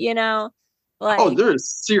about it, you know. Like, they're as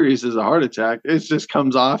serious as a heart attack. It just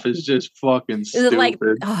comes off as just fucking stupid. Like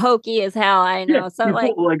hokey as hell, I know. So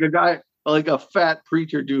like a guy, like a fat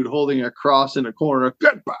preacher dude holding a cross in a corner.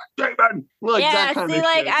 Get back, David! Like that kind of shit.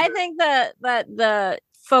 I think the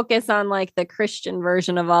focus on like the Christian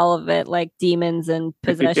version of all of it, like demons and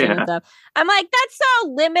possession and stuff. I'm like, that's so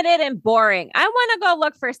limited and boring. I want to go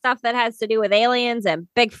look for stuff that has to do with aliens and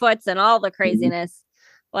Bigfoots and all the craziness.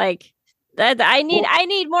 Like that, I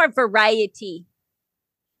need more variety.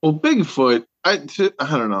 Well, Bigfoot, I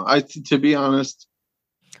don't know. To be honest,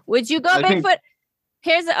 would you go Bigfoot?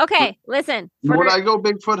 Listen. Would I go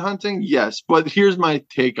Bigfoot hunting? Yes, but here's my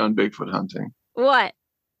take on Bigfoot hunting. What?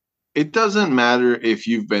 It doesn't matter if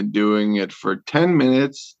you've been doing it for 10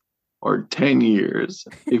 minutes or 10 years.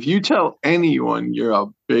 If you tell anyone you're a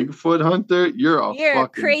Bigfoot hunter, you're a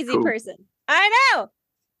crazy person. I know.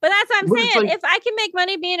 But that's what I'm saying. Like, if I can make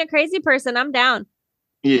money being a crazy person, I'm down.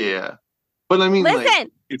 Yeah. But I mean, listen,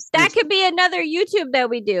 that could be another YouTube that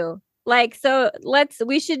we do. Like, so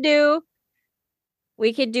we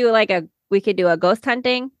could do a ghost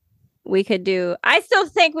hunting. I still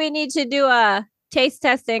think we need to do a taste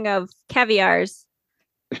testing of caviars.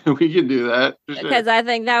 We can do that because I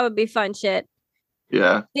think that would be fun shit.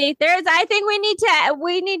 Yeah. See, I think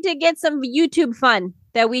we need to get some YouTube fun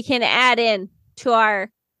that we can add in to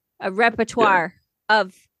our repertoire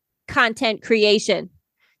of content creation.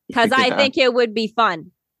 Because I think it would be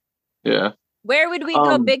fun. Yeah. Where would we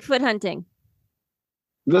go Bigfoot hunting?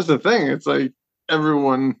 That's the thing. It's like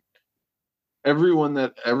everyone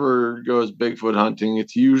that ever goes Bigfoot hunting,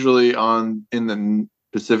 it's usually in the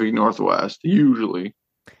Pacific Northwest. Usually.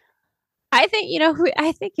 I think,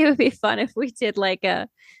 I think it would be fun if we did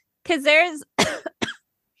because there's,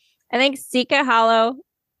 I think Sika Hollow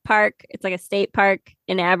Park. It's like a state park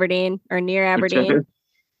in Aberdeen or near Aberdeen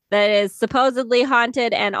that is supposedly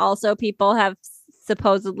haunted. And also people have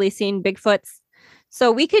supposedly seen Bigfoots.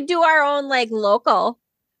 So we could do our own local.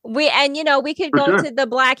 We could go to the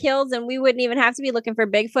Black Hills and we wouldn't even have to be looking for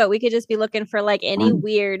Bigfoot. We could just be looking for any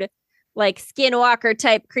weird skinwalker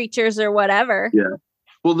type creatures or whatever. Yeah.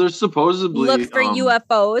 Well, there's supposedly look for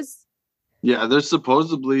UFOs. Yeah, there's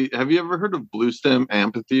supposedly. Have you ever heard of Blue Stem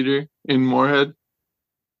Amphitheater in Moorhead?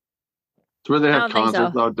 It's where they have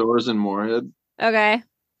concerts outdoors in Moorhead. Okay.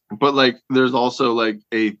 But there's also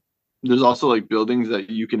buildings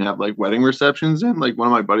that you can have wedding receptions in. One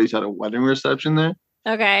of my buddies had a wedding reception there.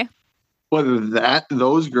 Okay. But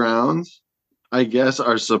those grounds, I guess,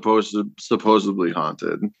 are supposedly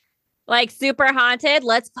haunted. Super haunted.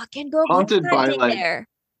 Let's fucking go haunted by there.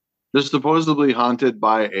 They're supposedly haunted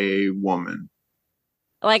by a woman.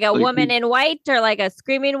 Like a woman in white or a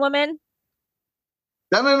screaming woman?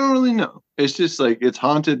 That I don't really know. It's just it's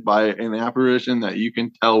haunted by an apparition that you can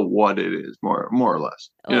tell what it is, more or less.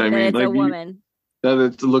 You know what I mean? It's a woman. that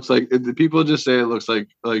it looks like people just say it looks like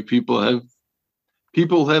people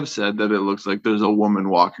have said that it looks like there's a woman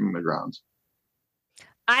walking the grounds.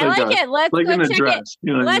 I like it. Let's like go in a check dress. it.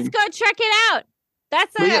 You know what I Let's mean? go check it out.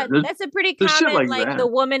 That's a pretty there's shit common like that. the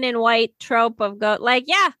woman in white trope of fuck yeah,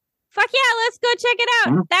 let's go check it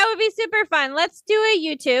out. Mm-hmm. That would be super fun. Let's do a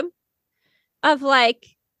YouTube of like,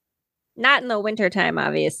 not in the wintertime,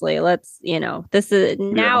 obviously. Let's, this is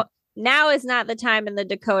now is not the time in the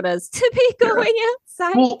Dakotas to be going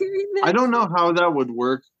outside doing this. I don't know how that would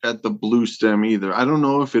work at the Blue Stem either. I don't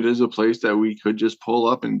know if it is a place that we could just pull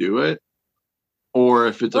up and do it, or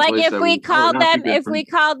if it's a place if we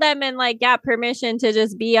called them and like got permission to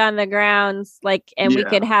just be on the grounds, and we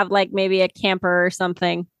could have like maybe a camper or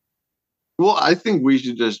something. Well, I think we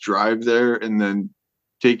should just drive there and then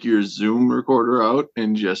take your Zoom recorder out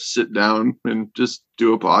and just sit down and just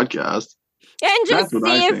do a podcast. And just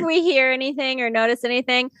see if we hear anything or notice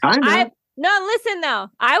anything. No, listen though.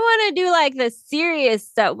 I want to do like the serious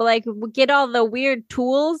stuff, like get all the weird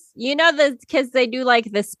tools, because they do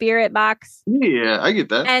like the spirit box. Yeah, I get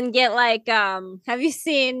that. And get like, have you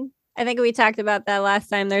seen? I think we talked about that last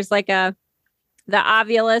time. There's like the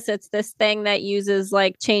Ovulus. It's this thing that uses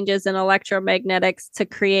like changes in electromagnetics to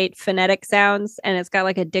create phonetic sounds, and it's got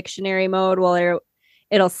like a dictionary mode where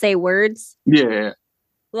it'll say words. Yeah.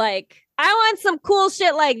 Like, I want some cool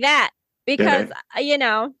shit like that because,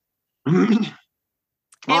 and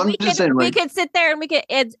we could sit there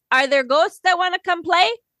and are there ghosts that want to come play?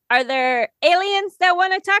 Are there aliens that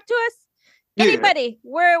want to talk to us? Yeah. Anybody?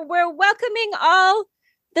 We're welcoming all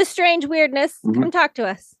the strange weirdness. Mm-hmm. Come talk to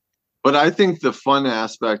us. But I think the fun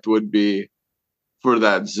aspect would be for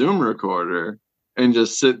that Zoom recorder and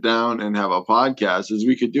just sit down and have a podcast, is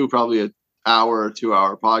we could do probably an hour or 2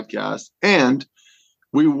 hour podcast, and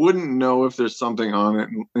we wouldn't know if there's something on it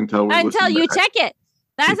until you check it.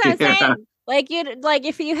 That's what I'm saying.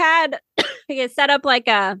 If you had, you could set up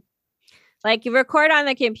you record on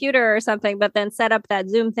the computer or something, but then set up that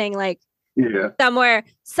Zoom thing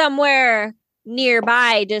somewhere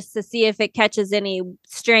nearby just to see if it catches any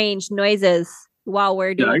strange noises while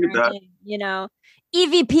we're doing our thing.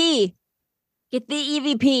 EVP. Get the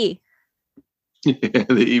EVP. Yeah,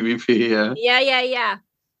 the EVP. Yeah.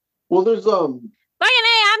 Well, there's Fucking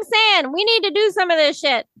A, I'm saying we need to do some of this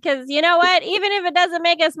shit because you know what? Even if it doesn't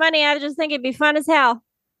make us money, I just think it'd be fun as hell.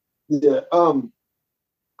 Yeah. I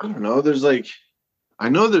don't know.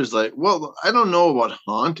 I don't know about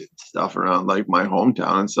haunted stuff around like my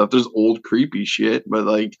hometown and stuff. There's old creepy shit, but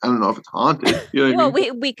I don't know if it's haunted. You know what I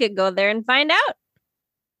mean? we could go there and find out.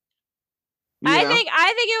 Yeah. I think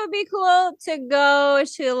it would be cool to go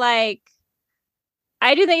to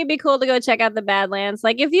I do think it'd be cool to go check out the Badlands.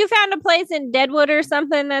 Like if you found a place in Deadwood or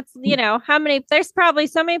something that's, there's probably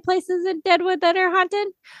so many places in Deadwood that are haunted.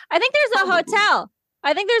 I think there's a hotel.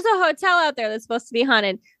 I think there's a hotel out there that's supposed to be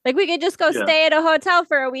haunted. Like we could just go stay at a hotel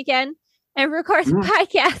for a weekend and record the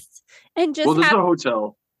podcast and just there's a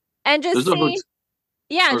hotel. And just see.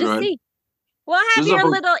 See. We'll have your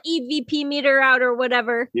little EVP meter out or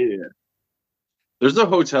whatever. Yeah. There's a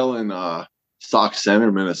hotel in Sauk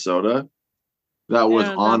Center, Minnesota. That was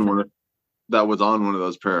on one of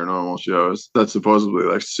those paranormal shows that's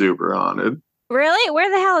supposedly super haunted. Really?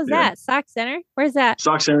 Where the hell is that? Sauk Center? Where's that?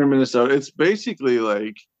 Sauk Center, Minnesota. It's basically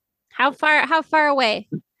how far away?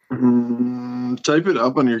 Type it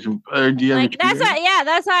up on your computer. That's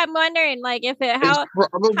why I'm wondering.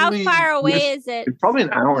 How far away is it? It's probably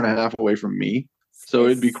an hour and a half away from me. So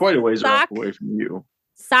it'd be quite a ways away from you.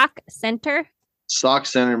 Sauk Center? Sauk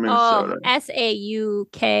Center, Minnesota.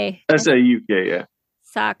 S-A-U-K. S-A-U-K, yeah.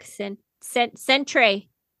 Sauk Centre.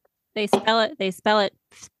 They spell it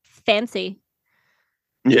fancy.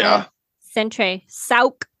 Yeah. Centre.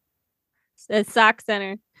 Sauk. It's Sauk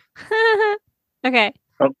Center. Okay.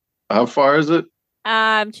 How far is it?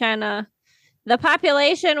 I'm trying to. The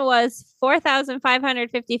population was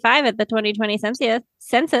 4,555 at the 2020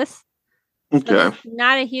 census. Okay.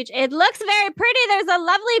 Not a huge. It looks very pretty. There's a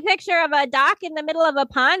lovely picture of a dock in the middle of a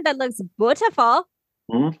pond that looks beautiful.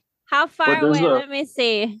 Mm-hmm. How far away? Let me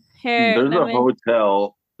see. Here, there's a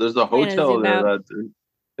hotel. There's a hotel there that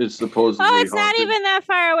is supposedly. Oh, it's haunted. not even that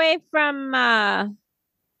far away from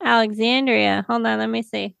Alexandria. Hold on, let me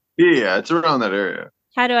see. Yeah, it's around that area.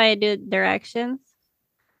 How do I do directions?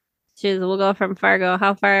 We'll go from Fargo.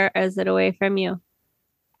 How far is it away from you?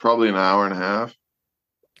 Probably an hour and a half.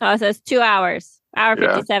 Oh, so it's 2 hours.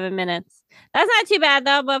 57 minutes. That's not too bad,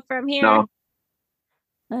 though. But from here,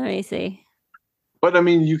 let me see. But, I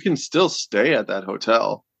mean, you can still stay at that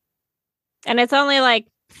hotel. And it's only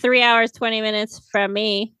 3 hours, 20 minutes from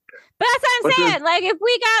me. But that's what I'm saying. If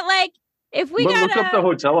we got, If we But look up the got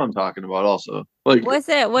hotel I'm talking about also. Like, what's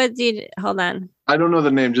it? What do you hold on? I don't know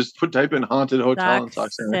the name. Just type in haunted hotel in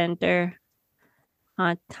Sauk Sauk Center.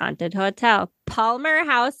 Center. Haunted hotel. Palmer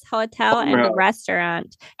House Hotel Palmer and House.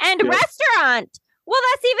 Restaurant. And Yep. restaurant. Well,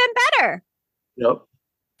 that's even better. Yep.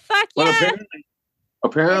 Fuck But yeah.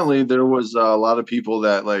 apparently there was a lot of people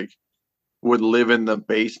that like would live in the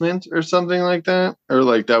basement or something like that, or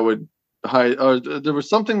like that would hide. Or there was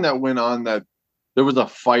something that went on that there was a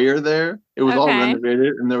fire there. It was all Okay.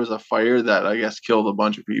 renovated, and there was a fire that I guess killed a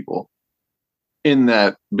bunch of people in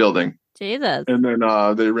that building. Jesus. And then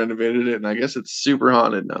they renovated it, and I guess it's super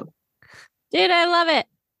haunted now. Dude, I love it.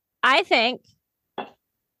 I think it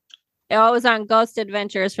was on Ghost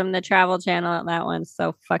Adventures from the Travel Channel. That one's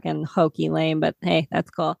so fucking hokey lame, but hey, that's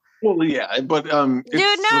cool. Well, yeah, but Dude,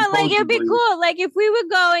 no, like it'd be cool. Like if we would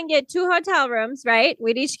go and get 2 hotel rooms, right?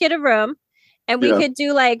 We'd each get a room, and we could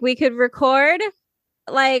do like we could record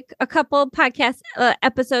like a couple podcast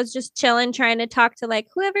episodes, just chilling, trying to talk to like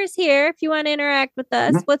whoever's here. If you want to interact with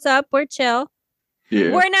us, what's up? We're chill.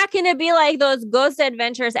 Yeah. We're not going to be like those Ghost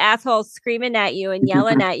Adventures assholes screaming at you and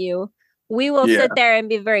yelling at you. We will sit there and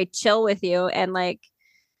be very chill with you, and like,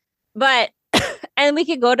 but and we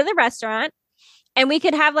could go to the restaurant. And we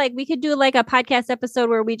could have like, we could do like a podcast episode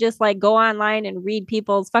where we just like go online and read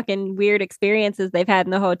people's fucking weird experiences they've had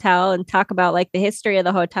in the hotel and talk about like the history of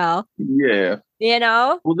the hotel. Yeah. You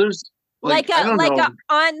know? Well, there's like a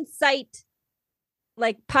on-site,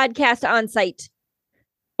 like podcast on-site.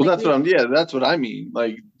 Well, like that's what I mean.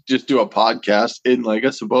 Like just do a podcast in like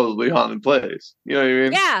a supposedly haunted place. You know what I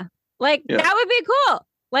mean? Yeah. Like that would be cool.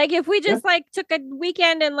 Like if we just like took a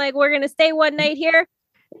weekend and like, we're going to stay one night here.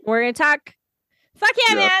 We're going to talk. Fuck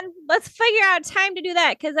yeah, man. Let's figure out time to do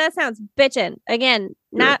that, because that sounds bitchin'. Again,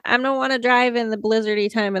 I don't want to drive in the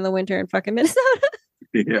blizzardy time in the winter in fucking Minnesota.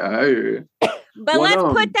 Yeah, I hear you. But let's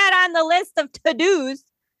put that on the list of to-dos.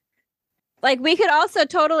 Like we could also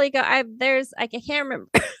totally go. I can't remember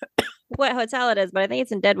what hotel it is, but I think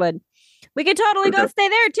it's in Deadwood. We could totally go stay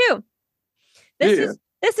there too.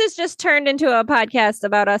 This is just turned into a podcast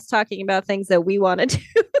about us talking about things that we want to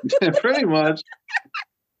do. Pretty much.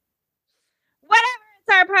 Whatever,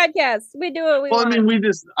 it's our podcast. We do what we want. I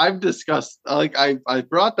mean, I've discussed, like, I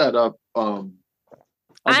brought that up. I'm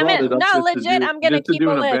going to keep an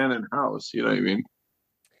a list. Abandoned house. You know what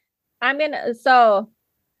I mean? So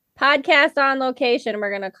podcast on location, we're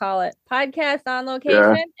going to call it podcast on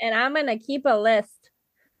location. And I'm going to keep a list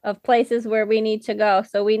of places where we need to go.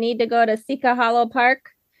 So we need to go to Sika Hollow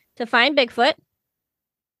Park to find Bigfoot.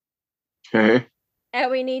 Okay. And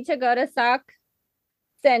we need to go to Sauk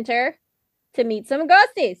Center to meet some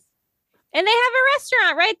ghosties. And they have a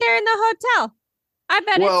restaurant right there in the hotel. I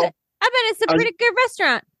bet it's a pretty good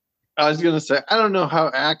restaurant. I was gonna say, I don't know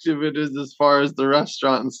how active it is as far as the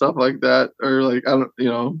restaurant and stuff like that, or like I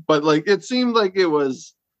don't, but like it seemed like it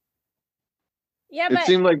was. Yeah, it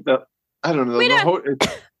seemed like I don't know.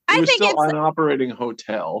 It was still an operating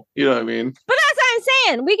hotel. You know what I mean? But that's what I'm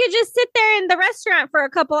saying. We could just sit there in the restaurant for a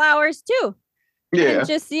couple hours too. Yeah. And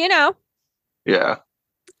just Yeah.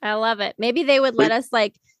 I love it. Maybe they would let us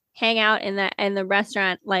like hang out in the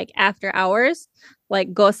restaurant like after hours,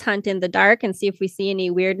 like ghost hunt in the dark and see if we see any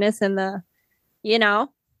weirdness in the, Yeah,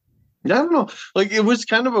 I don't know. Like it was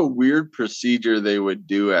kind of a weird procedure they would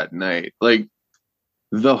do at night. Like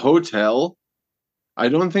the hotel, I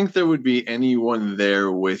don't think there would be anyone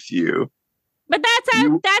there with you. But that's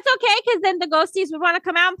okay, because then the ghosties would want to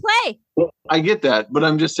come out and play. Well, I get that, but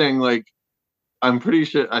I'm just saying, like, I'm pretty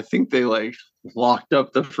sure. I think they like locked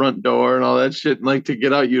up the front door and all that shit. And like to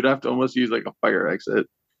get out, you'd have to almost use like a fire exit.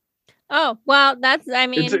 Oh well,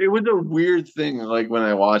 it was a weird thing. Like when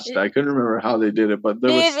I watched it, I couldn't remember how they did it, but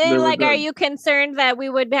are you concerned that we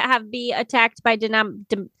would be attacked by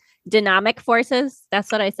dynamic forces?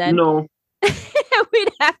 That's what I said. No.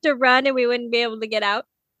 We'd have to run and we wouldn't be able to get out.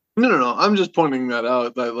 No. I'm just pointing that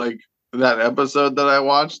out. That like that episode that I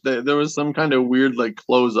watched, there was some kind of weird like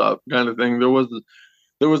close up kind of thing. There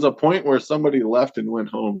was a point where somebody left and went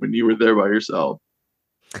home, and you were there by yourself.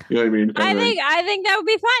 You know what I mean? I think that would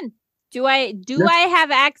be fun. Do I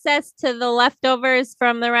have access to the leftovers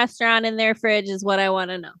from the restaurant in their fridge? Is what I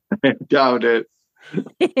want to know. I doubt it.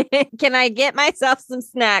 Can I get myself some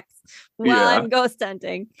snacks while I'm ghost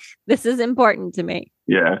hunting? This is important to me.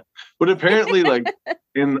 Yeah. But apparently like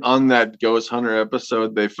on that ghost hunter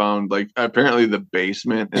episode, they found like apparently the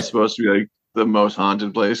basement is supposed to be like the most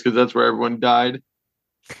haunted place because that's where everyone died.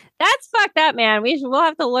 That's fucked up, man. We'll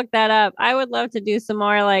have to look that up. I would love to do some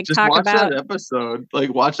more like Just talk watch about that episode.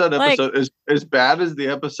 Like watch that like, episode. As bad as the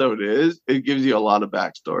episode is, it gives you a lot of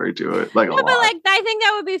backstory to it. Like a lot. But like I think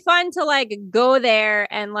that would be fun to like go there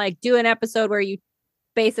and like do an episode where you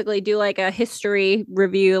basically do like a history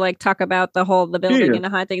review, like talk about the building and the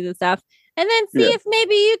hauntings and stuff, and then see if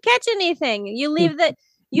maybe you catch anything. You leave the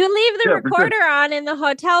recorder on in the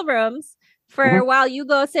hotel rooms for while you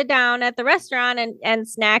go sit down at the restaurant and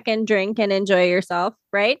snack and drink and enjoy yourself,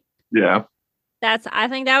 right? Yeah. I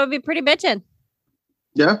think that would be pretty bitchin'.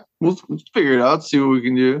 Yeah, we'll figure it out, see what we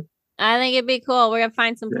can do. I think it'd be cool. We're gonna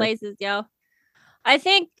find some places, yo. I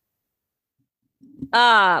think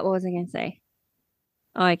what was I gonna say?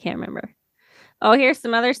 Oh, I can't remember. Oh, here's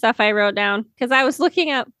some other stuff I wrote down because I was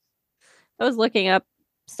looking up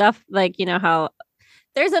stuff like, you know, how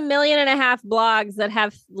there's 1.5 million blogs that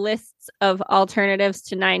have lists of alternatives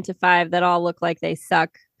to 9 to 5 that all look like they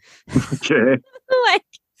suck. Okay. Like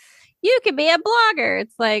you could be a blogger.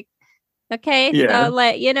 It's like, okay, so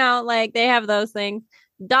like, you know, like they have those things.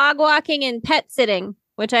 Dog walking and pet sitting,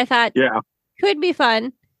 which I thought could be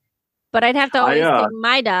fun. But I'd have to always take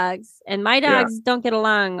my dogs, and my dogs don't get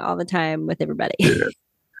along all the time with everybody.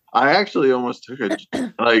 I actually almost took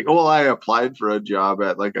I applied for a job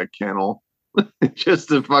at like a kennel just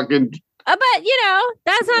to fucking. But you know,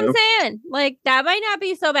 that's what I'm saying. Like that might not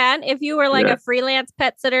be so bad if you were like a freelance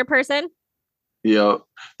pet sitter person. Yeah,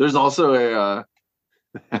 there's also a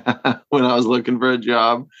when I was looking for a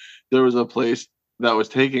job, there was a place that was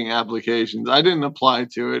taking applications. I didn't apply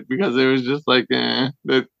to it because it was just like they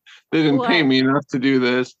didn't pay me enough to do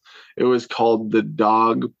this. It was called the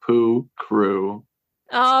Dog Poo Crew.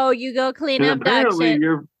 Oh, you go clean up dog shit.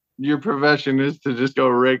 Your profession is to just go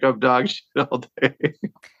rake up dog shit all day.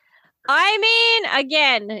 I mean,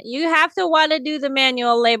 again, you have to want to do the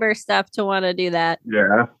manual labor stuff to want to do that.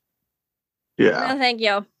 Yeah. No, thank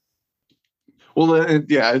you. Well,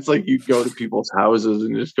 it's like you go to people's houses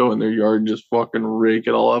and just go in their yard and just fucking rake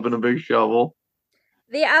it all up in a big shovel.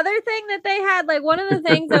 The other thing that they had, like one of the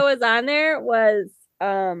things that was on there was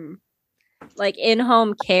like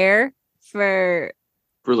in-home care for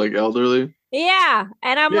like elderly. Yeah.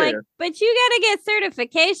 And I'm like, but you gotta get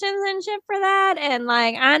certifications and shit for that. And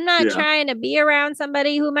like I'm not trying to be around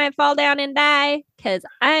somebody who might fall down and die because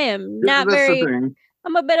I am not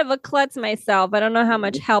I'm a bit of a klutz myself. I don't know how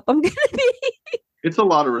much help I'm gonna be. It's a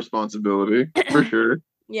lot of responsibility for sure.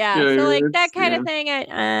 Yeah. So like that kind of thing,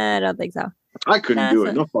 I don't think so. I couldn't do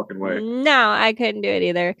it. No fucking way. No, I couldn't do it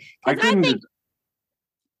either. I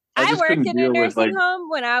worked in a nursing home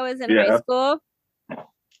when I was in high school.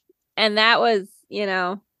 And that was, you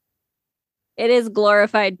know, it is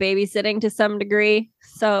glorified babysitting to some degree.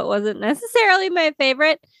 So it wasn't necessarily my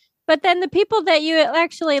favorite. But then the people that you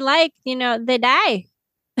actually like, you know, they die.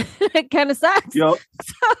 It kind of sucks. Yep.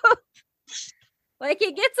 So, like,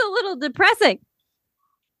 it gets a little depressing.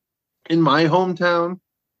 In my hometown,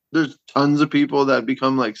 there's tons of people that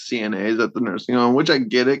become like CNAs at the nursing home, which I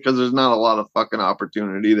get it because there's not a lot of fucking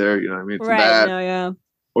opportunity there. You know what I mean? It's that. No, yeah.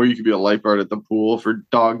 Or you could be a lifeguard at the pool for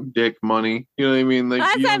dog dick money. You know what I mean? Like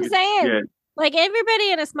that's what I'm saying. Shit. Like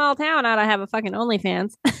everybody in a small town ought to have a fucking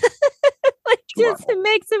OnlyFans. Like just to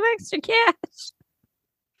make some extra cash.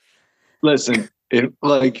 Listen, if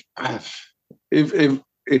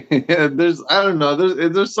there's I don't know,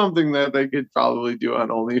 there's something that they could probably do on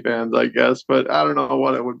OnlyFans, I guess, but I don't know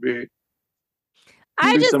what it would be.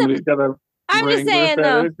 I'm just saying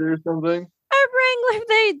though. Or something. A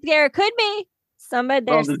Wrangler, there could be.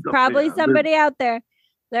 There's probably somebody out there.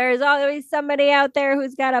 There's always somebody out there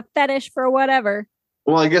who's got a fetish for whatever.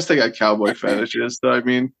 Well, I guess they got cowboy fetishes. So, I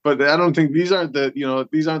mean, but I don't think these aren't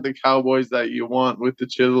the cowboys that you want with the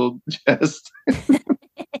chiseled chest.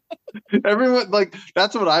 Everyone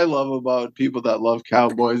that's what I love about people that love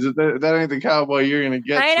cowboys. That ain't the cowboy you're gonna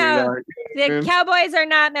get. I know the cowboys are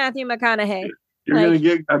not Matthew McConaughey. You're gonna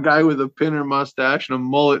get a guy with a pinner mustache and a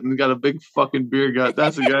mullet and got a big fucking beer gut.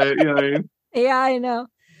 That's a guy. You know what I mean? Yeah, I know.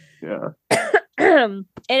 Yeah. It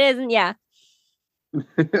isn't, yeah.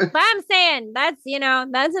 But I'm saying that's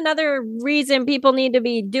another reason people need to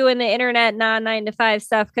be doing the internet non 9 to 5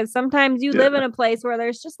 stuff, because sometimes you live in a place where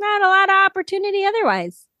there's just not a lot of opportunity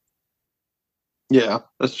otherwise. Yeah,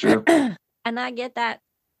 that's true. And I get that.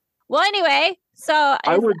 Well, anyway, so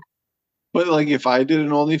but like if I did an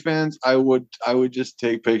OnlyFans, I would just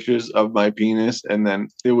take pictures of my penis, and then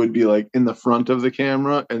it would be like in the front of the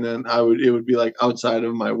camera, and then it would be like outside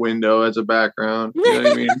of my window as a background. You know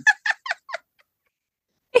what I mean?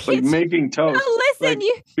 Like making toast. No, listen,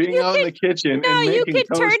 like being out in the kitchen and making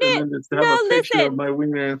toast, and then just have a picture of my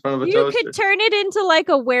wiener in front of a toaster. You could turn it into like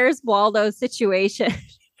a Where's Waldo situation.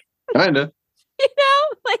 Kinda. You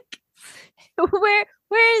know, like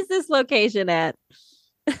where is this location at?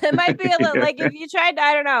 It might be a little like if you tried to,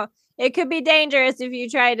 I don't know. It could be dangerous if you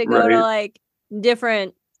tried to go to Right. like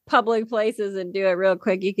different public places and do it real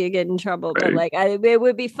quick. You could get in trouble. But Right. like it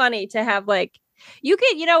would be funny to have like you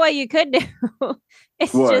could, you know what you could do?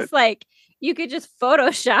 It's What? just like you could just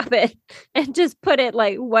Photoshop it and just put it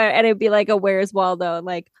like where, and it'd be like a Where's Waldo, and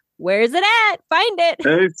like where's it at? Find it.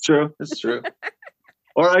 It's true. It's true.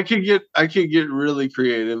 Or I could get really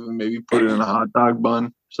creative and maybe put it in a hot dog bun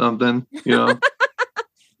or something, you know.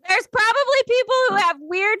 There's probably people who have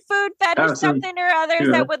weird food fetish Have some, something or others you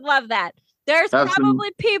know, that would love that. There's have some-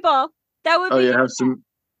 probably people that would Oh be yeah,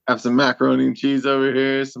 have some macaroni and cheese over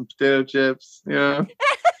here, some potato chips, you know.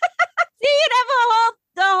 See, you'd have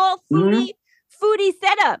the whole foodie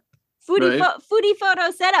setup. Right. Foodie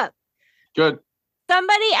photo setup. Good.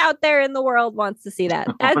 Somebody out there in the world wants to see that.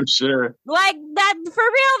 That's I'm sure. like that for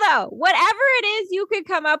real though. Whatever it is you could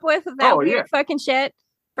come up with that weird fucking shit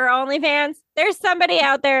for OnlyFans, there's somebody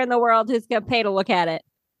out there in the world who's gonna pay to look at it.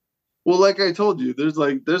 Well, like I told you,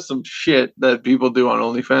 there's some shit that people do on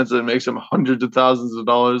OnlyFans that makes them hundreds of thousands of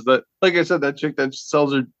dollars. That, like I said, that chick that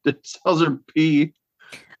sells her pee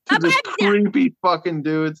to just creepy fucking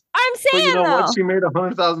dudes. I'm saying, but you know though, what? She made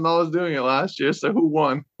 $100,000 doing it last year. So who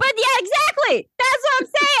won? But yeah, exactly. That's what I'm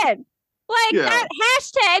saying. Like that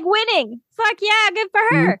hashtag winning. Fuck yeah, good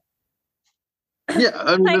for her. Yeah,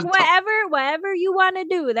 I mean, like whatever you want to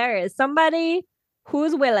do, there is somebody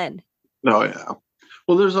who's willing. Oh yeah.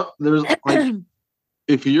 Well, there's like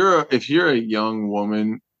if you're a young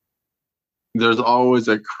woman, there's always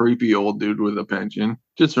a creepy old dude with a pension.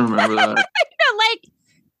 Just remember that. Like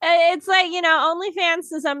it's like, you know, OnlyFans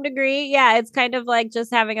to some degree. Yeah, it's kind of like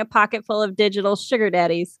just having a pocket full of digital sugar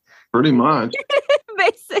daddies. Pretty much.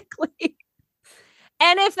 Basically.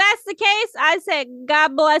 And if that's the case, I say,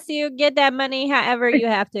 God bless you. Get that money however you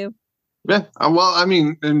have to. Yeah. Well, I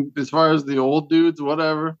mean, and as far as the old dudes,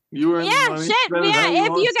 whatever. You were money, shit. Yeah, if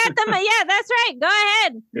you got the money, yeah, that's right. Go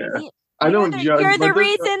ahead. Yeah. I don't judge. You're the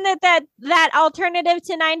reason that alternative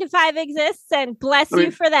to 9 to 5 exists, and bless you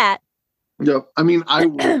for that. Yep. I mean,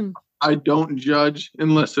 I don't judge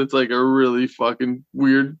unless it's like a really fucking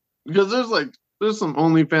weird, because there's some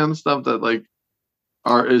OnlyFans stuff that like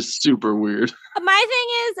is super weird. My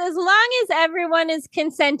thing is, as long as everyone is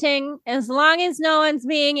consenting, as long as no one's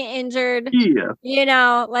being injured, you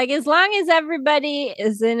know, like as long as everybody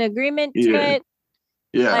is in agreement to it,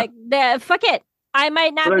 like fuck it. I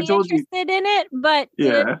might not be interested in it, but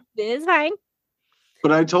it is fine.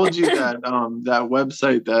 But I told you that that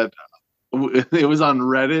website that it was on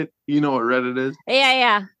Reddit. You know what Reddit is?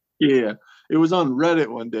 Yeah. It was on Reddit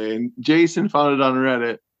one day, and Jason found it on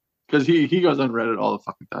Reddit because he goes on Reddit all the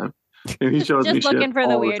fucking time, and he shows me just looking for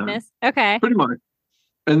the weirdness. Okay, pretty much.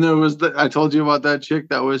 And there was I told you about that chick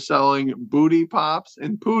that was selling booty pops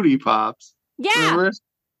and pooty pops. Yeah. Remember?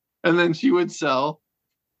 And then she would sell.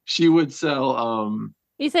 You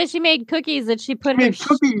said she made cookies that she put her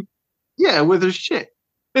cookies. Yeah, with her shit.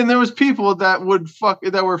 And there was people that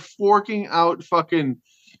were forking out fucking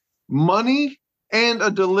money and a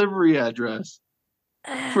delivery address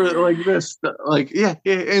for like this, like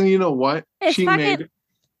and you know what? She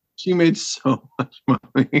made so much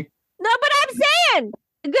money. No, but I'm saying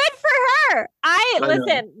good for her. I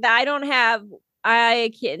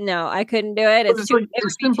couldn't do it. It would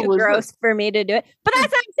be too gross for me to do it. But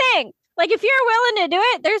that's what I'm saying. Like if you're willing to do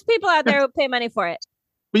it, there's people out there who pay money for it.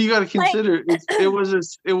 But you got to consider it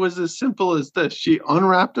was as simple as this. She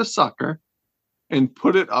unwrapped a sucker and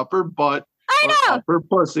put it up her butt, up her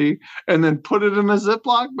pussy, and then put it in a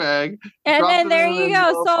Ziploc bag. And then there you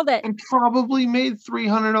go, sold it, and probably made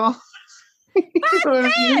 $300. Like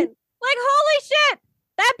holy shit,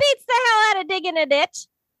 that beats the hell out of digging a ditch.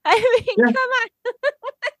 I mean, come on.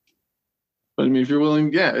 But I mean, if you're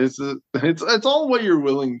willing, it's all what you're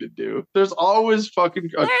willing to do. There's always fucking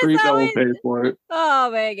a creep that will pay for it. Oh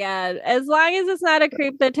my god! As long as it's not a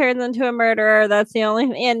creep that turns into a murderer, that's the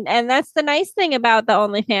only. And that's the nice thing about the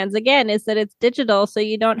OnlyFans again is that it's digital, so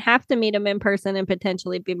you don't have to meet them in person and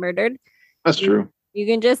potentially be murdered. That's true. You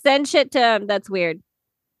can just send shit to them. That's weird.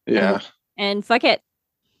 Yeah. And fuck it.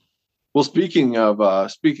 Well, speaking of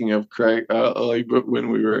Craig, like when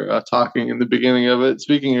we were talking in the beginning of it,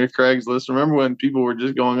 speaking of Craigslist, remember when people were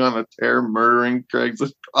just going on a tear murdering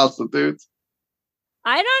Craigslist prostitutes?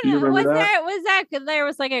 I don't know. Was that because there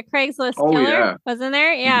was like a Craigslist killer? Yeah. Wasn't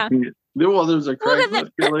there? Yeah. Well, there was a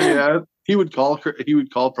Craigslist killer. Yeah. He would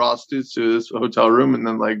call prostitutes to this hotel room and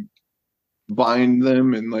then like bind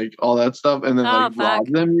them and like all that stuff and then rob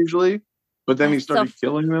them usually. but then he That's so started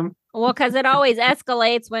killing them. Well, because it always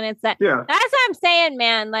escalates when it's that. Yeah. That's what I'm saying,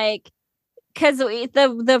 man. Like, because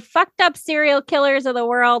the fucked up serial killers of the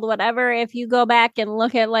world, whatever, if you go back and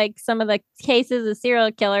look at like some of the cases of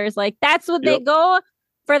serial killers, like that's what they go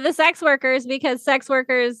for the sex workers, because sex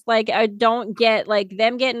workers like don't get like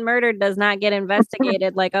them getting murdered does not get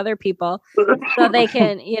investigated like other people. So they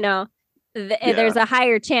can, there's a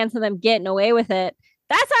higher chance of them getting away with it.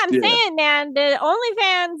 That's what I'm saying, man. The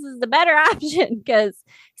OnlyFans is the better option because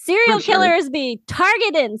serial killers be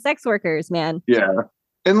targeting sex workers, man. Yeah.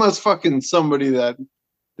 Unless fucking somebody that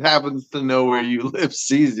happens to know where you live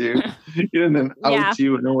sees you and then outs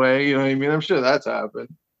you in a way. You know what I mean? I'm sure that's happened.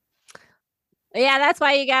 Yeah, that's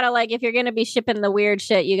why you gotta, like, if you're gonna be shipping the weird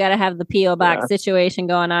shit, you gotta have the P.O. box situation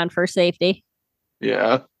going on for safety.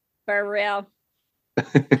 Yeah. For real. Well,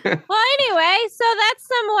 anyway, so that's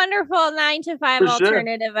some wonderful 9 to 5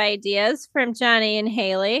 alternative ideas from Johnny and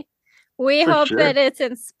Haley. We hope that it's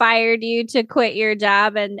inspired you to quit your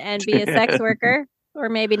job and be a sex worker, or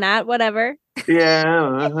maybe not, whatever.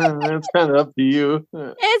 Yeah, it's kind of up to you. It's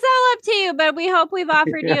all up to you, but we hope we've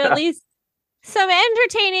offered you at least some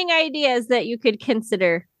entertaining ideas that you could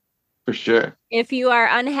consider. For sure. If you are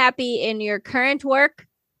unhappy in your current work,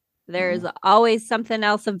 there's always something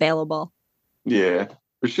else available. Yeah,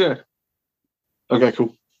 for sure. Okay,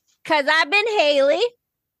 cool. Because I've been Haley.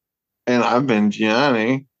 And I've been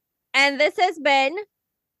Johnny. And this has been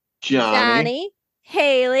Johnny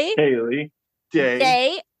Haley.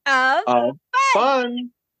 Day of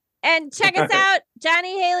Fun. And check us out,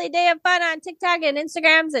 Johnny Haley Day of Fun on TikTok and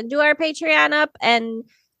Instagrams, and do our Patreon up. And,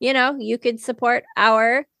 you could support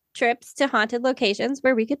our trips to haunted locations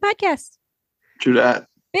where we could podcast. True that.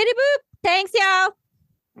 Bitty boop. Thanks, y'all.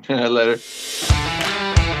 Later.